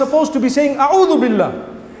 you are supposed to be saying A'udhu Billah.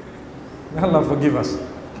 May Allah forgive us.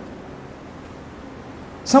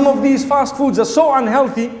 Some of these fast foods are so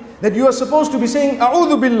unhealthy that you are supposed to be saying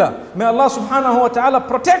A'udhu Billah. May Allah subhanahu wa ta'ala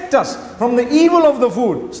protect us from the evil of the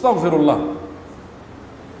food. Astaghfirullah.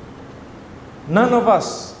 None of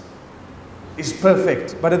us is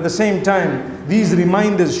perfect, but at the same time, these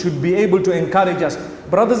reminders should be able to encourage us.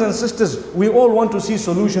 Brothers and sisters, we all want to see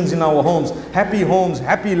solutions in our homes, happy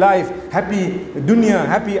life, happy dunya,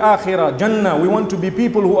 happy akhirah, jannah. We want to be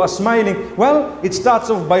people who are smiling. Well, it starts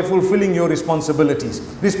off by fulfilling your responsibilities.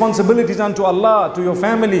 Responsibilities unto Allah, to your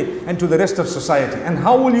family, and to the rest of society. And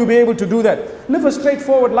how will you be able to do that? Live a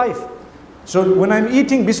straightforward life. So when I'm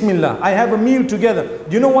eating Bismillah, I have a meal together.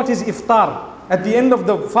 Do you know what is iftar? At the end of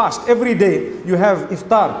the fast, every day you have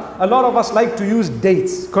iftar. A lot of us like to use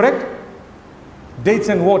dates, correct? Dates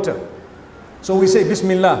and water. So we say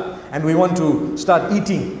Bismillah and we want to start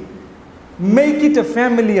eating. Make it a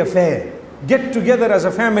family affair. Get together as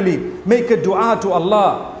a family. Make a dua to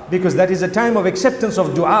Allah, because that is a time of acceptance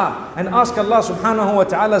of dua. And ask Allah subhanahu wa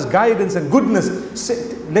ta'ala's guidance and goodness.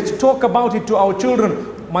 Let's talk about it to our children.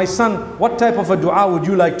 "My son, what type of a dua would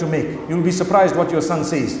you like to make?" You'll be surprised what your son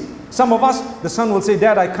says. Some of us, the son will say,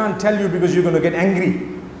 "Dad, I can't tell you because you're going to get angry."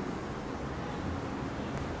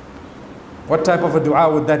 What type of a dua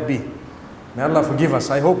would that be? May Allah forgive us.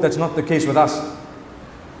 I hope that's not the case with us.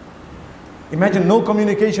 Imagine no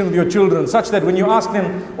communication with your children, such that when you ask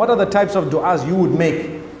them, what are the types of du'as you would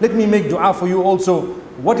make? Let me make dua for you also.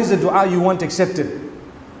 What is the dua you want accepted?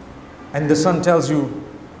 And the son tells you,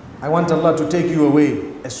 "I want Allah to take you away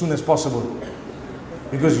as soon as possible,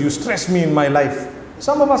 because you stress me in my life."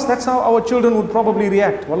 Some of us, that's how our children would probably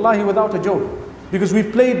react. Wallahi, without a joke. Because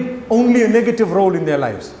we've played only a negative role in their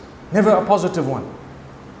lives, never a positive one.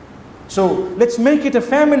 So let's make it a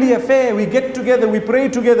family affair. We get together, we pray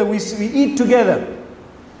together, we eat together.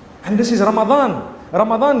 And this is Ramadan.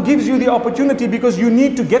 Ramadan gives you the opportunity, because you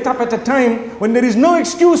need to get up at a time when there is no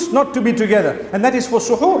excuse not to be together. And that is for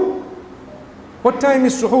suhoor. What time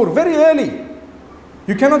is suhoor? Very early.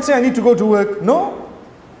 You cannot say, "I need to go to work." No.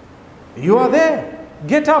 You are there.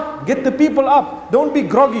 Get up, get the people up. Don't be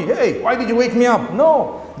groggy. "Hey, why did you wake me up?"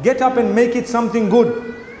 No, get up and make it something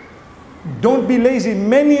good. Don't be lazy.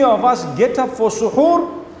 Many of us get up for suhoor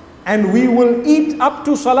and we will eat up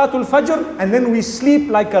to Salatul Fajr, and then we sleep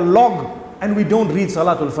like a log and we don't read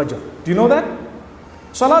Salatul Fajr. Do you know that?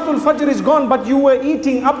 Salatul Fajr is gone, but you were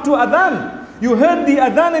eating up to Adhan. You heard the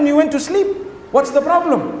Adhan and you went to sleep. What's the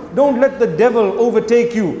problem? Don't let the devil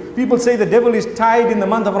overtake you. People say the devil is tied in the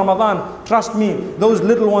month of Ramadan. Trust me, those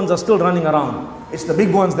little ones are still running around. It's the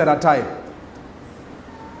big ones that are tied.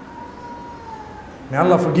 May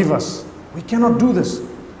Allah forgive us. We cannot do this.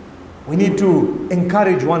 We need to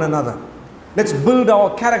encourage one another. Let's build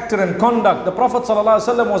our character and conduct. The Prophet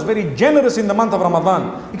ﷺ was very generous in the month of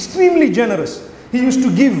Ramadan. Extremely generous. He used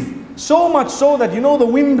to give so much so that, you know, the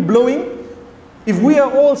wind blowing. If we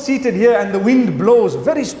are all seated here and the wind blows,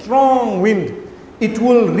 very strong wind, it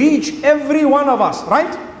will reach every one of us,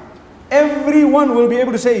 right? Everyone will be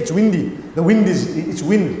able to say it's windy. The wind is, it's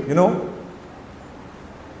wind, you know.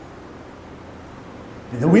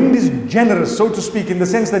 The wind is generous, so to speak, in the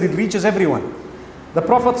sense that it reaches everyone. The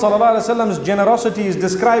Prophet ﷺ's generosity is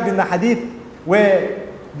described in the hadith where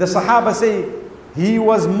the Sahaba say he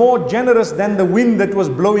was more generous than the wind that was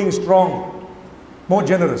blowing strong. More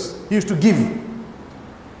generous. He used to give.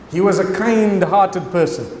 He was a kind-hearted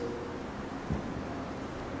person.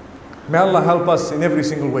 May Allah help us in every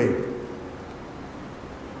single way.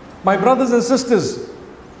 My brothers and sisters,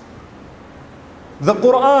 the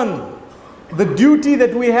Quran, the duty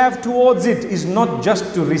that we have towards it is not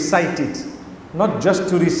just to recite it. Not just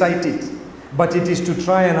to recite it, but it is to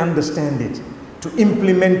try and understand it, to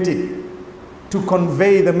implement it, to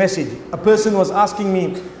convey the message. A person was asking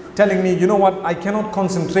me, telling me, you know what, I cannot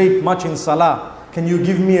concentrate much in salah. Can you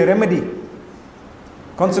give me a remedy?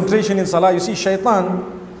 Concentration in salah, you see,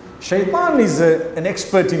 shaitan is an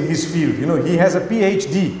expert in his field. You know, he has a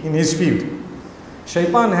PhD in his field.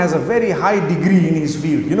 Shaitan has a very high degree in his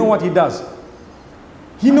field. You know what he does?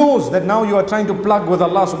 He knows that now you are trying to plug with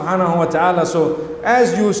Allah subhanahu wa ta'ala. So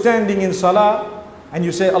as you're standing in salah and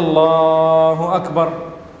you say Allahu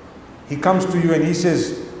Akbar, he comes to you and he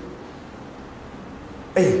says,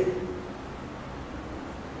 hey,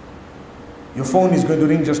 your phone is going to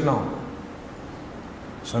ring just now.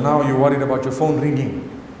 So now you're worried about your phone ringing.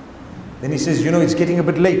 Then he says, you know, it's getting a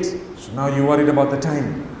bit late. So now you're worried about the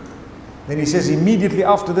time. Then he says, immediately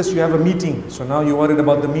after this you have a meeting. So now you're worried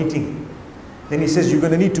about the meeting. Then he says, you're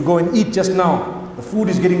going to need to go and eat just now. The food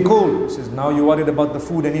is getting cold. He says, now you're worried about the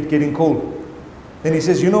food and it getting cold. Then he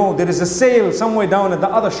says, you know, there is a sale somewhere down at the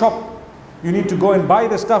other shop. You need to go and buy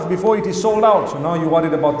the stuff before it is sold out. So now you're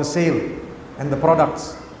worried about the sale and the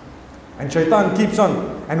products. And shaitan keeps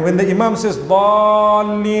on. And when the imam says,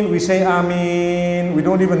 Dallin, we say Ameen. We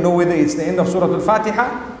don't even know whether it's the end of Surah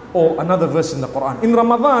Al-Fatiha or another verse in the Quran. In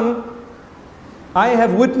Ramadan, I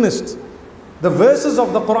have witnessed the verses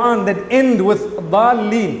of the Quran that end with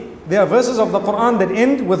Dallin. There are verses of the Quran that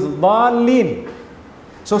end with Dallin.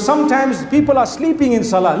 So sometimes people are sleeping in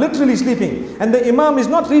salah, literally sleeping, and the imam is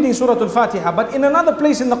not reading Surah Al-Fatiha, but in another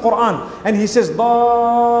place in the Quran, and he says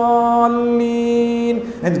Dallin,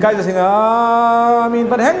 and the guys are saying Ameen.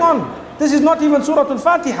 But hang on, this is not even Surah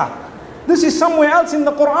Al-Fatiha. This is somewhere else in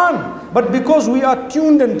the Quran. But because we are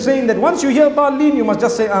tuned and trained that once you hear Dallin, you must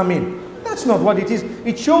just say Ameen. That's not what it is.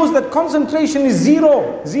 It shows that concentration is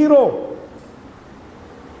zero.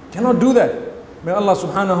 Cannot do that. May Allah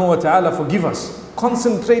subhanahu wa ta'ala forgive us.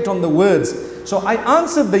 Concentrate on the words. So I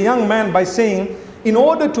answered the young man by saying, in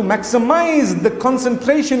order to maximize the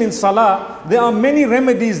concentration in salah, there are many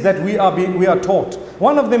remedies that we are taught.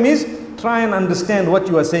 One of them is, try and understand what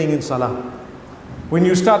you are saying in salah. When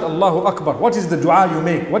you start Allahu Akbar, what is the dua you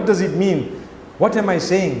make? What does it mean? What am I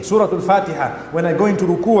saying? Surah Al-Fatiha. When I go into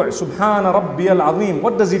ruku', Subhana Rabbiyal Azim.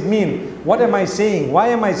 What does it mean? What am I saying? Why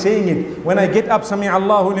am I saying it? When I get up, Sami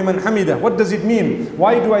Allahu liman hamida. What does it mean?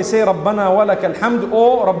 Why do I say Rabbana wa lakal hamd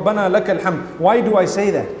or Rabbana lakal hamd? Why do I say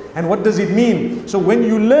that? And what does it mean? So when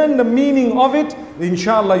you learn the meaning of it,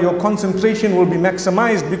 inshallah your concentration will be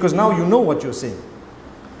maximized because now you know what you're saying.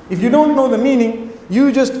 If you don't know the meaning,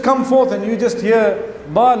 you just come forth and you just hear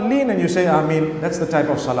Dallin and you say Ameen. That's the type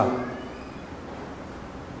of salah.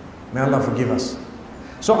 May Allah forgive us.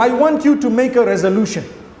 So I want you to make a resolution.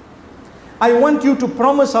 I want you to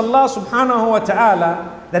promise Allah subhanahu wa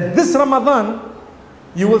ta'ala that this Ramadan,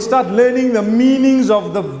 you will start learning the meanings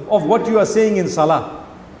of what you are saying in salah.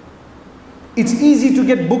 It's easy to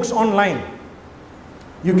get books online.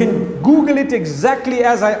 You can Google it exactly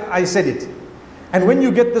as I said it. And when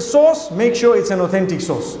you get the source, make sure it's an authentic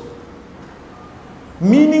source.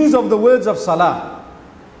 Meanings of the words of salah,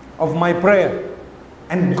 of my prayer.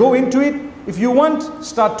 And go into it. If you want,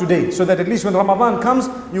 start today, so that at least when Ramadan comes,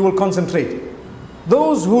 you will concentrate.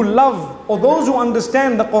 Those who love or those who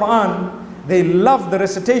understand the Quran They love the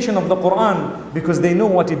recitation of the Quran because they know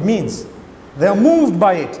what it means. They are moved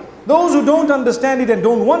by it. Those who don't understand it and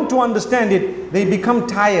don't want to understand it, they become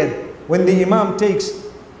tired when the Imam takes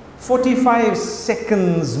 45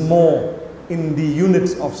 seconds more in the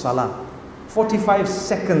units of Salah. 45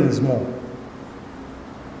 seconds more.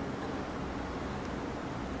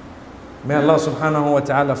 May Allah subhanahu wa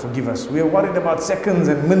ta'ala forgive us. We are worried about seconds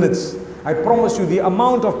and minutes. I promise you, the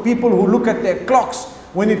amount of people who look at their clocks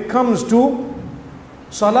when it comes to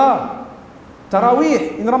Salah,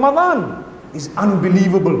 Taraweeh in Ramadan is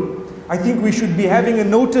unbelievable. I think we should be having a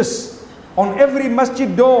notice on every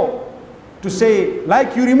masjid door to say,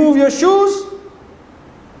 like you remove your shoes,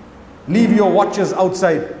 leave your watches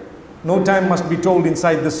outside. No time must be told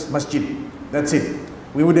inside this masjid. That's it.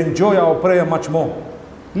 We would enjoy our prayer much more.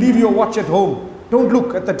 Leave your watch at home. Don't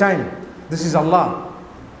look at the time. This is Allah.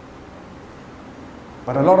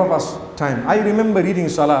 But a lot of us time. I remember reading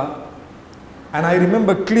Salah, and I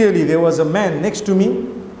remember clearly there was a man next to me,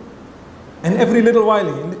 and every little while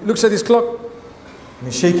he looks at his clock and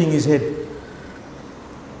he's shaking his head.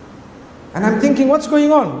 And I'm thinking, what's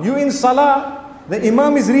going on? You in Salah, the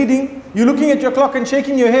Imam is reading, you're looking at your clock and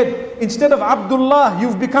shaking your head. Instead of Abdullah,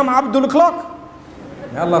 you've become Abdul Clock.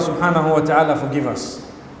 May Allah subhanahu wa ta'ala forgive us.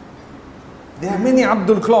 There are many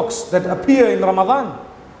Abdul Clocks that appear in Ramadan.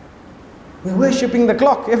 We're worshipping the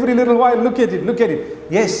clock every little while. Look at it, look at it.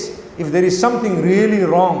 Yes, if there is something really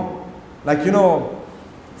wrong, like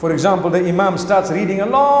for example, the Imam starts reading a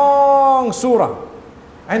long surah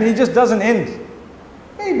and he just doesn't end.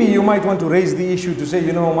 Maybe you might want to raise the issue to say,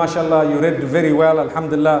 mashallah, you read very well,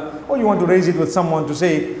 alhamdulillah. Or you want to raise it with someone to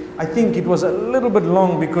say, I think it was a little bit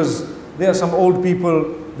long because there are some old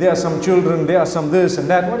people, there are some children, there are some this and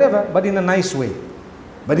that, whatever, but in a nice way.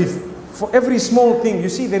 But if for every small thing, you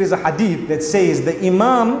see there is a hadith that says the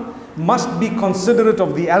Imam must be considerate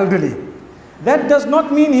of the elderly. That does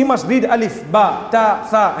not mean he must read alif, ba, ta,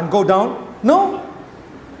 tha and go down. No.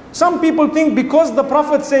 Some people think because the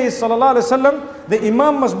Prophet says, sallallahu alaihi wasallam, the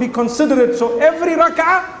Imam must be considerate. So every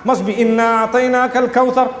rak'ah must be, inna ataynaka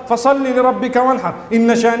al-kawthar, fasalli li rabbika wanhar,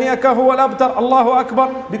 inna shani'aka huwa al-abtar, Allahu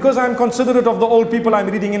Akbar. Because I'm considerate of the old people, I'm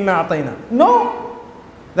reading inna atayna. No.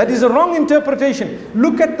 That is a wrong interpretation.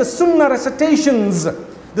 Look at the sunnah recitations,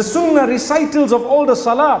 the sunnah recitals of all the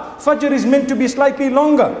salah. Fajr is meant to be slightly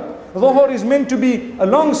longer. Dhuhr is meant to be a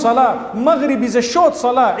long salah. Maghrib is a short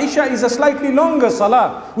salah. Isha is a slightly longer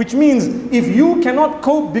salah. Which means if you cannot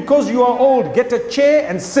cope because you are old, get a chair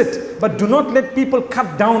and sit. But do not let people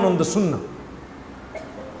cut down on the sunnah.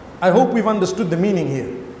 I hope we've understood the meaning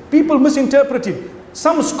here. People misinterpret it.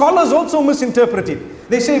 Some scholars also misinterpret it.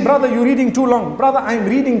 They say, brother, you're reading too long. Brother, I'm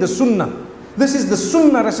reading the sunnah. This is the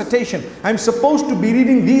sunnah recitation. I'm supposed to be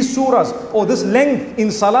reading these surahs or this length in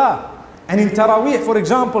salah. And in Taraweeh, for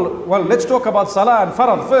example, well, let's talk about Salah and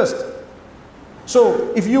Farad first.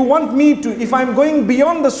 So, if you want me to, if I'm going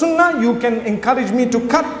beyond the Sunnah, you can encourage me to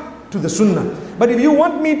cut to the Sunnah. But if you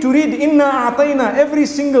want me to read Inna A'tayna every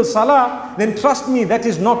single Salah, then trust me, that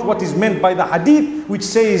is not what is meant by the Hadith, which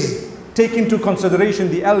says, take into consideration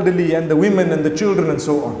the elderly and the women and the children and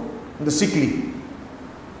so on, and the sickly.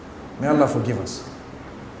 May Allah forgive us.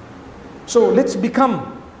 So, let's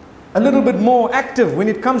become a little bit more active when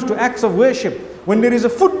it comes to acts of worship. When there is a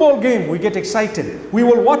football game, we get excited. We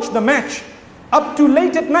will watch the match up to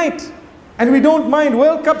late at night. And we don't mind.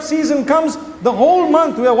 World Cup season comes, the whole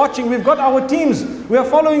month we are watching. We've got our teams. We are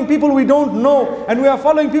following people we don't know. And we are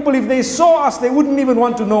following people, if they saw us, they wouldn't even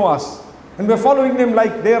want to know us. And we're following them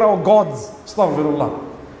like they're our gods.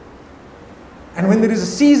 Astaghfirullah. And when there is a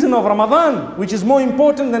season of Ramadan, which is more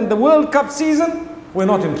important than the World Cup season, we're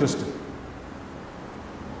not interested.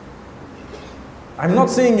 I'm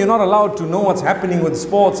not saying you're not allowed to know what's happening with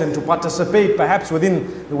sports and to participate perhaps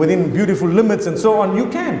within beautiful limits and so on. You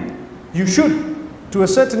can. You should to a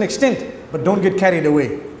certain extent, but don't get carried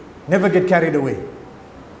away. Never get carried away.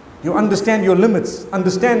 You understand your limits.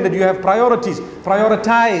 Understand that you have priorities.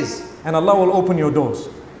 Prioritize and Allah will open your doors.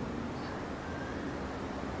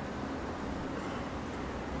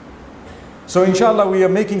 So inshallah we are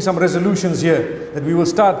making some resolutions here that we will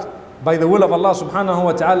start by the will of Allah subhanahu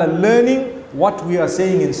wa ta'ala learning what we are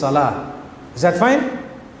saying in salah. Is that fine?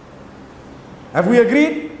 Have we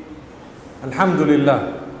agreed?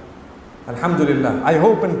 Alhamdulillah. Alhamdulillah. I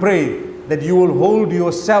hope and pray that you will hold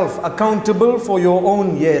yourself accountable for your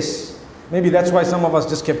own yes. Maybe that's why some of us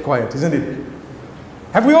just kept quiet, isn't it?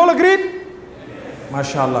 Have we all agreed? Yes.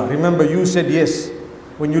 MashaAllah. Remember, you said yes.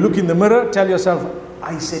 When you look in the mirror, tell yourself,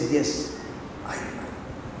 I said yes.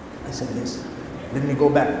 I said yes. Let me go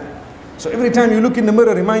back. So every time you look in the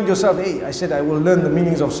mirror, remind yourself, hey, I said I will learn the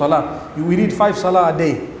meanings of salah. We read 5 salah a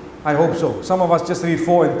day. I hope so. Some of us just read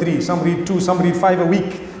 4 and 3. Some read 2. Some read 5 a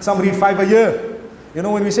week. Some read 5 a year. You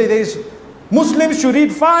know, when we say there is Muslims should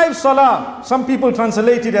read 5 salah. Some people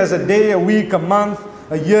translate it as a day, a week, a month,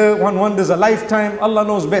 a year. One wonders a lifetime. Allah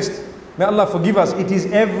knows best. May Allah forgive us. It is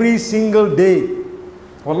every single day.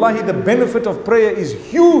 Wallahi, the benefit of prayer is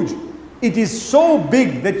huge. It is so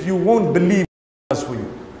big that you won't believe it does for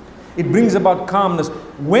you. It brings about calmness.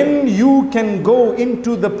 When you can go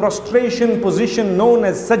into the prostration position known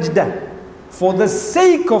as sajda for the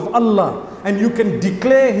sake of Allah, and you can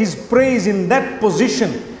declare His praise in that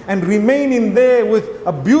position and remain in there with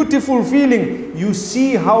a beautiful feeling, you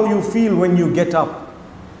see how you feel when you get up.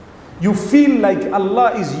 You feel like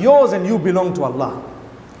Allah is yours and you belong to Allah.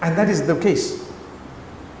 And that is the case.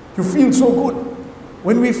 You feel so good.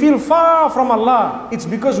 When we feel far from Allah, it's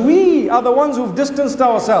because we are the ones who've distanced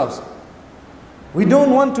ourselves. We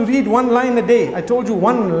don't want to read 1 line a day. I told you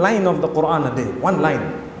 1 line of the Quran a day. 1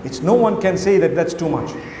 line. It's no one can say that that's too much.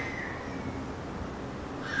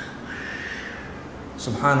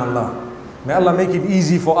 Subhanallah. May Allah make it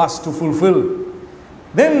easy for us to fulfill.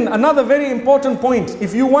 Then another very important point.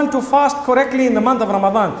 If you want to fast correctly in the month of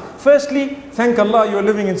Ramadan, firstly, thank Allah you're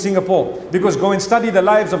living in Singapore. Because go and study the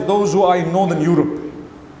lives of those who are in Northern Europe.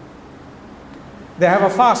 They have a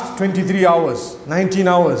fast 23 hours, 19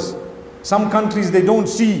 hours. Some countries they don't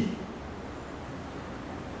see.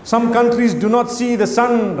 Some countries do not see the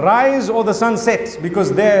sun rise or the sun set,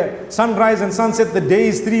 because their sunrise and sunset, the day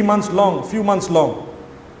is 3 months long, few months long.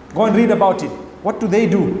 Go and read about it. What do?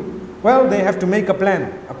 Well, they have to make a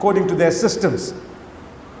plan according to their systems.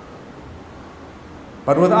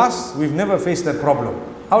 But with us, we've never faced that problem.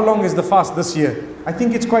 How long is the fast this year? I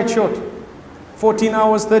think it's quite short. 14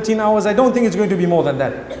 hours, 13 hours. I don't think it's going to be more than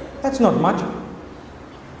that. That's not much.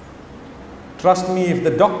 Trust me, if the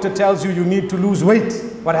doctor tells you you need to lose weight,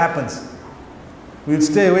 what happens? We'll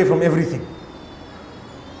stay away from everything.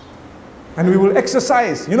 And we will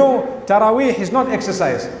exercise. You know, Taraweeh is not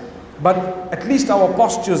exercise. But at least our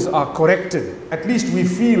postures are corrected. At least we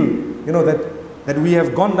feel, you know, that we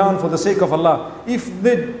have gone down for the sake of Allah.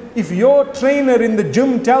 If your trainer in the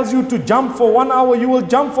gym tells you to jump for 1 hour, you will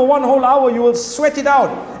jump for 1 whole hour. You will sweat it out,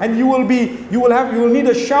 and you will need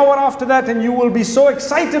a shower after that, and you will be so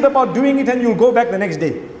excited about doing it, and you'll go back the next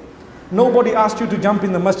day. Nobody asked you to jump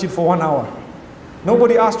in the masjid for 1 hour.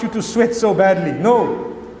 Nobody asked you to sweat so badly.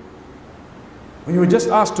 No. You were just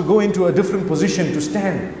asked to go into a different position, to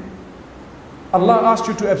stand. Allah asked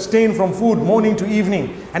you to abstain from food morning to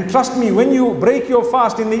evening. And trust me, when you break your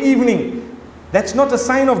fast in the evening, that's not a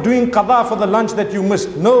sign of doing qada for the lunch that you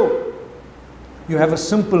missed. No. You have a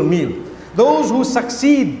simple meal. Those who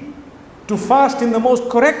succeed to fast in the most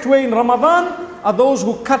correct way in Ramadan are those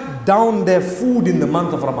who cut down their food in the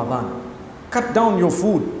month of Ramadan. Cut down your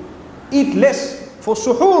food. Eat less. For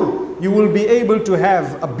suhoor, you will be able to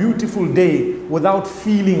have a beautiful day without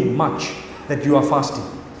feeling much that you are fasting.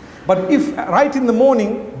 But if right in the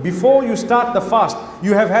morning, before you start the fast,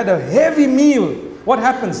 you have had a heavy meal, what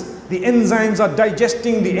happens? The enzymes are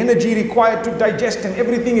digesting, the energy required to digest, and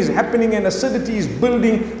everything is happening, and acidity is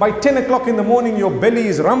building. By 10 o'clock in the morning, your belly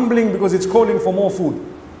is rumbling because it's calling for more food.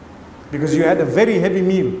 Because you had a very heavy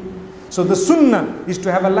meal. So the sunnah is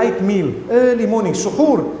to have a light meal, early morning.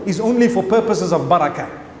 Suhoor is only for purposes of barakah.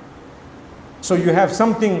 So you have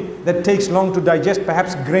something that takes long to digest,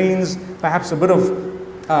 perhaps grains, perhaps a bit of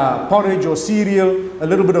porridge or cereal, a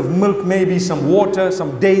little bit of milk, maybe some water,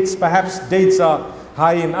 some dates. Perhaps dates are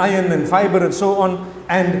high in iron and fiber and so on,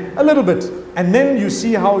 and a little bit. And then you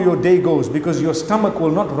see how your day goes, because your stomach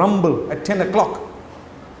will not rumble at 10 o'clock.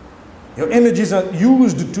 Your energies are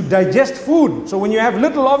used to digest food. So when you have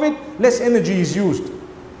little of it, less energy is used.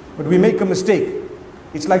 But we make a mistake.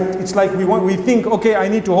 It's like we think, okay, I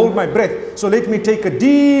need to hold my breath, so let me take a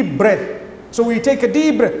deep breath. So we take a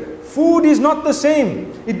deep breath. Food is not the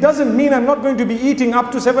same. It doesn't mean I'm not going to be eating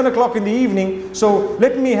up to 7 o'clock in the evening, so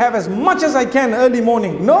let me have as much as I can early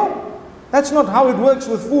morning. No, that's not how it works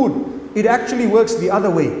with food. It actually works the other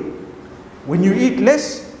way. When you eat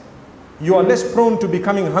less, you are less prone to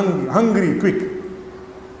becoming hungry quick.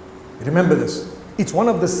 Remember this. It's one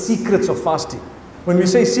of the secrets of fasting. When we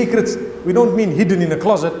say secrets, we don't mean hidden in a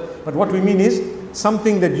closet, but what we mean is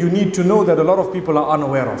something that you need to know that a lot of people are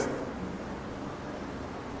unaware of.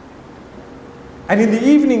 And in the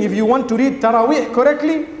evening, if you want to read Taraweeh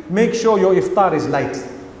correctly, make sure your iftar is light.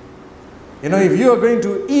 You know, if you are going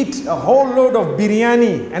to eat a whole load of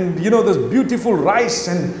biryani and, you know, this beautiful rice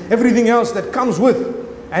and everything else that comes with,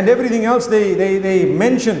 and everything else they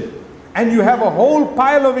mention, and you have a whole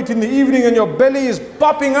pile of it in the evening and your belly is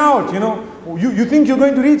popping out, you think you're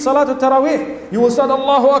going to read Salatul Taraweeh. You will start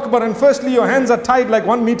Allahu Akbar, and firstly your hands are tied like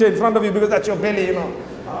 1 meter in front of you because that's your belly,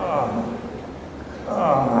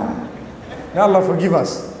 May Allah forgive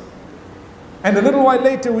us. And a little while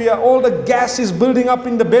later, all the gas is building up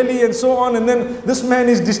in the belly and so on, and then this man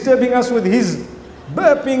is disturbing us with his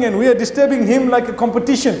burping, and we are disturbing him like a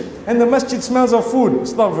competition, and the masjid smells of food.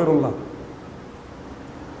 Astaghfirullah.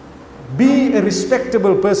 Be a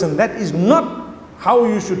respectable person. That is not how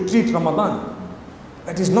you should treat Ramadan.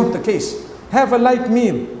 That is not the case. Have a light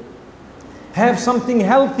meal. Have something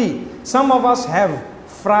healthy. Some of us have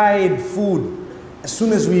fried food as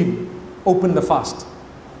soon as we open the fast.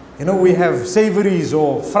 We have savories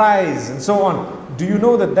or fries and so on. Do you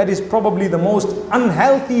know that that is probably the most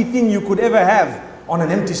unhealthy thing you could ever have on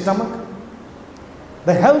an empty stomach?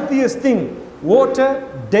 The healthiest thing, water,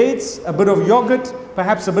 dates, a bit of yogurt,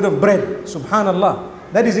 perhaps a bit of bread. Subhanallah.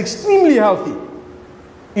 That is extremely healthy.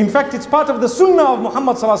 In fact, it's part of the sunnah of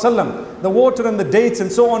Muhammad sallallahu alaihi wasallam. The water and the dates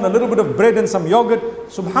and so on, a little bit of bread and some yogurt.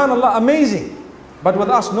 Subhanallah, amazing. But with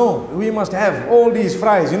us, no, we must have all these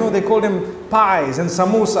fries. They call them pies and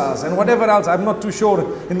samosas and whatever else. I'm not too sure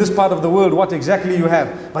in this part of the world what exactly you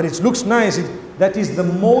have. But it looks nice. That is the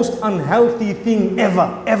most unhealthy thing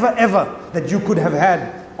ever, ever, ever that you could have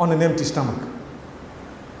had on an empty stomach.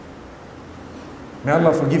 May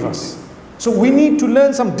Allah forgive us. So we need to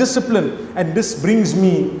learn some discipline. And this brings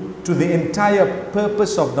me to the entire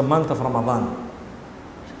purpose of the month of Ramadan.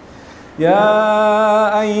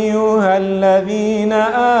 يا أيها الذين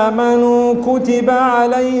آمنوا كتب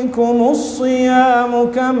عليكم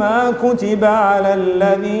الصيام كما كتب على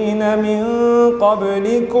الذين من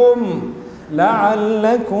قبلكم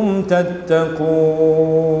لعلكم تتقون.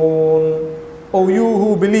 O you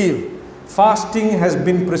who believe, fasting has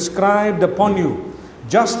been prescribed upon you,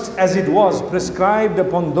 just as it was prescribed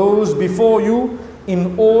upon those before you,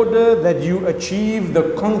 in order that you achieve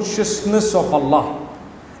the consciousness of Allah.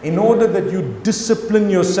 In order that you discipline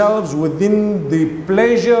yourselves within the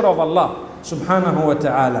pleasure of Allah subhanahu wa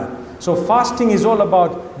ta'ala. So fasting is all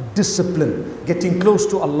about discipline, getting close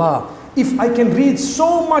to Allah. If I can read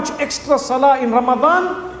so much extra salah in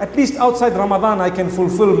Ramadan, at least outside Ramadan I can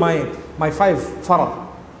fulfill my 5 farad.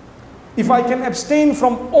 If I can abstain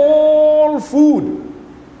from all food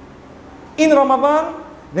in Ramadan,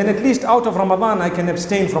 then at least out of Ramadan I can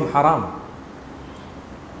abstain from haram.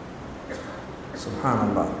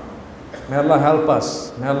 Subhanallah. May Allah help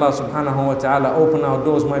us. May Allah subhanahu wa ta'ala open our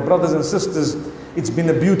doors. My brothers and sisters, it's been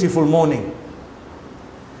a beautiful morning.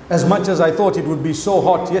 As much as I thought it would be so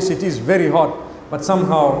hot, yes, it is very hot, but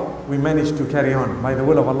somehow we managed to carry on by the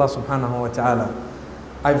will of Allah subhanahu wa ta'ala.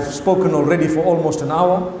 I've spoken already for almost an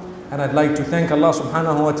hour, and I'd like to thank Allah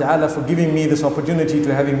subhanahu wa ta'ala for giving me this opportunity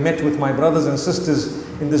to having met with my brothers and sisters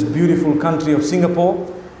in this beautiful country of Singapore.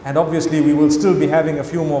 And obviously we will still be having a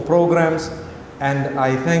few more programs. And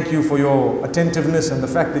I thank you for your attentiveness and the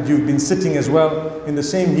fact that you've been sitting as well in the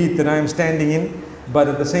same heat that I am standing in, but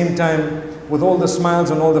at the same time with all the smiles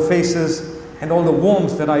on all the faces and all the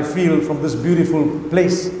warmth that I feel from this beautiful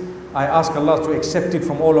place. I ask Allah to accept it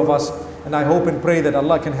from all of us, and I hope and pray that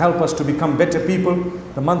Allah can help us to become better people.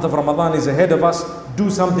 The month of Ramadan is ahead of us. Do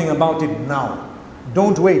something about it now.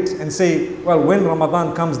 Don't wait and say, well, when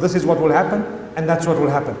Ramadan comes, this is what will happen, and that's what will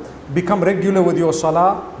happen. Become regular with your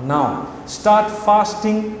salah now. Start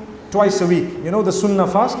fasting twice a week. You know the sunnah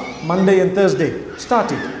fast, Monday and Thursday. Start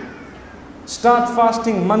it. Start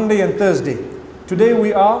fasting Monday and Thursday. Today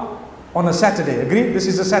we are on a Saturday. Agreed? This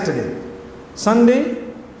is a Saturday. Sunday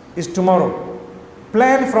is tomorrow.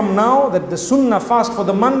 Plan from now that the sunnah fast for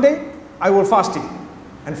the Monday, I will fast it.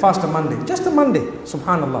 And fast a Monday. Just a Monday.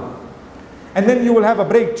 Subhanallah. And then you will have a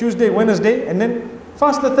break Tuesday, Wednesday, and then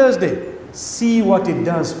fast the Thursday. See what it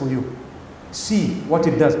does for you. See what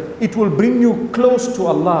it does. It will bring you close to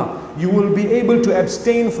Allah. You will be able to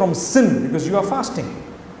abstain from sin because you are fasting.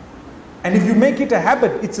 And if you make it a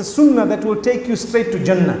habit, it's a sunnah that will take you straight to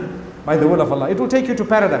Jannah by the will of Allah. It will take you to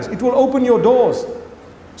paradise. It will open your doors.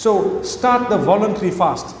 So start the voluntary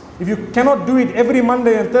fast. If you cannot do it every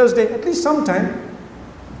Monday and Thursday, at least sometime,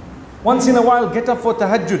 once in a while, get up for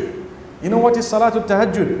tahajjud. You know what is salatul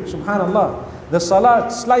tahajjud? Subhanallah. The salah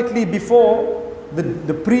slightly before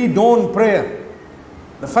the pre-dawn prayer,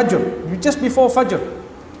 the fajr, just before fajr.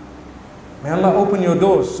 May Allah open your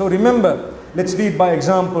doors. So remember Let's lead by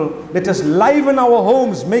example. Let us liven our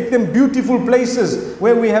homes, make them beautiful places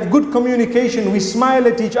where we have good communication, we smile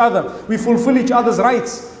at each other, we fulfill each other's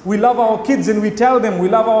rights. We love our kids and we tell them. We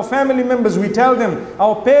love our family members, we tell them.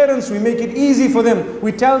 Our parents, we make it easy for them.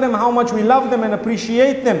 We tell them how much we love them and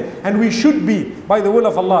appreciate them. And we should be, by the will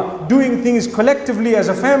of Allah, doing things collectively as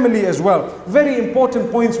a family as well. Very important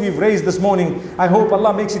points we've raised this morning. I hope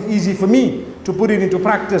Allah makes it easy for me to put it into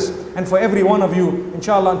practice, and for every one of you,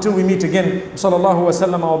 inshallah, until we meet again. Sallallahu wa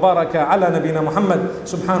sallam wa baraka ala nabina Muhammad.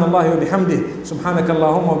 Subhanallah wa bihamdih.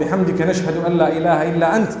 Subhanakallahumma wa bihamdika nashhadu an la ilaha illa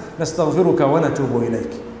ant. Nastaghfiruka wa natubu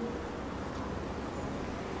ilayk.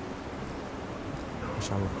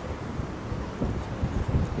 Inshallah.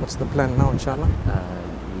 What's the plan now, inshallah?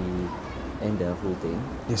 We end the whole thing.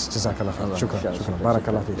 Yes, jazakallah khair. Shukran, shukran.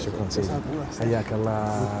 Barakallah fi, shukran sayyidi.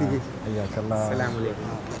 Hayyakallah. Hayyakallah. Assalamu alaikum.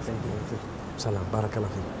 Thank you. Salam, barakallah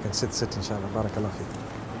fi. You can sit, inshallah. Barakallah fi.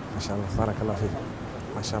 MashaAllah, barakallah fi.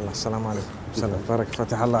 MashaAllah, assalamu alaikum. Salam, barak,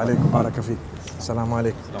 fatihallah alaikum, baraka fi. Assalamu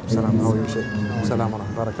alaikum. Salam, how are you, Shaykh? Salam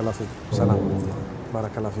alaikum, barakallah fi. Salam,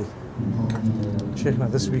 barakallah fi. Shaykh, now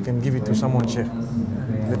this we can give it to someone, Shaykh.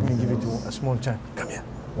 Let me give it to a small child. Come here.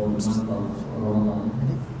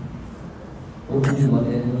 Come here.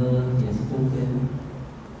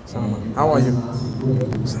 Salam, how are you?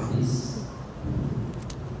 Salam.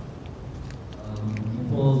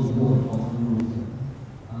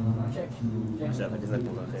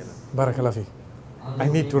 Barakallah fi. I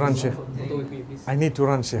need to run, Sheikh. I need to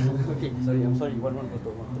run, Sheikh. Okay, sorry, I'm sorry. One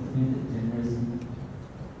photo.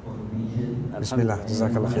 Bismillah,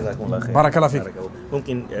 jazakallah khair. Barakallah fi.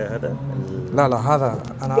 ممكن هذا لا هذا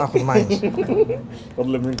أنا آخذ معي.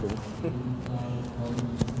 فضلا منكم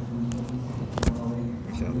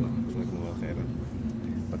إن شاء الله. جزاكم الله خيرا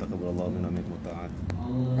وتقبل الله منا ومنكم الطاعات.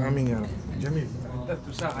 آمين يا رب. جميل.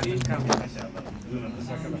 3 ساعة كاملة إن شاء الله.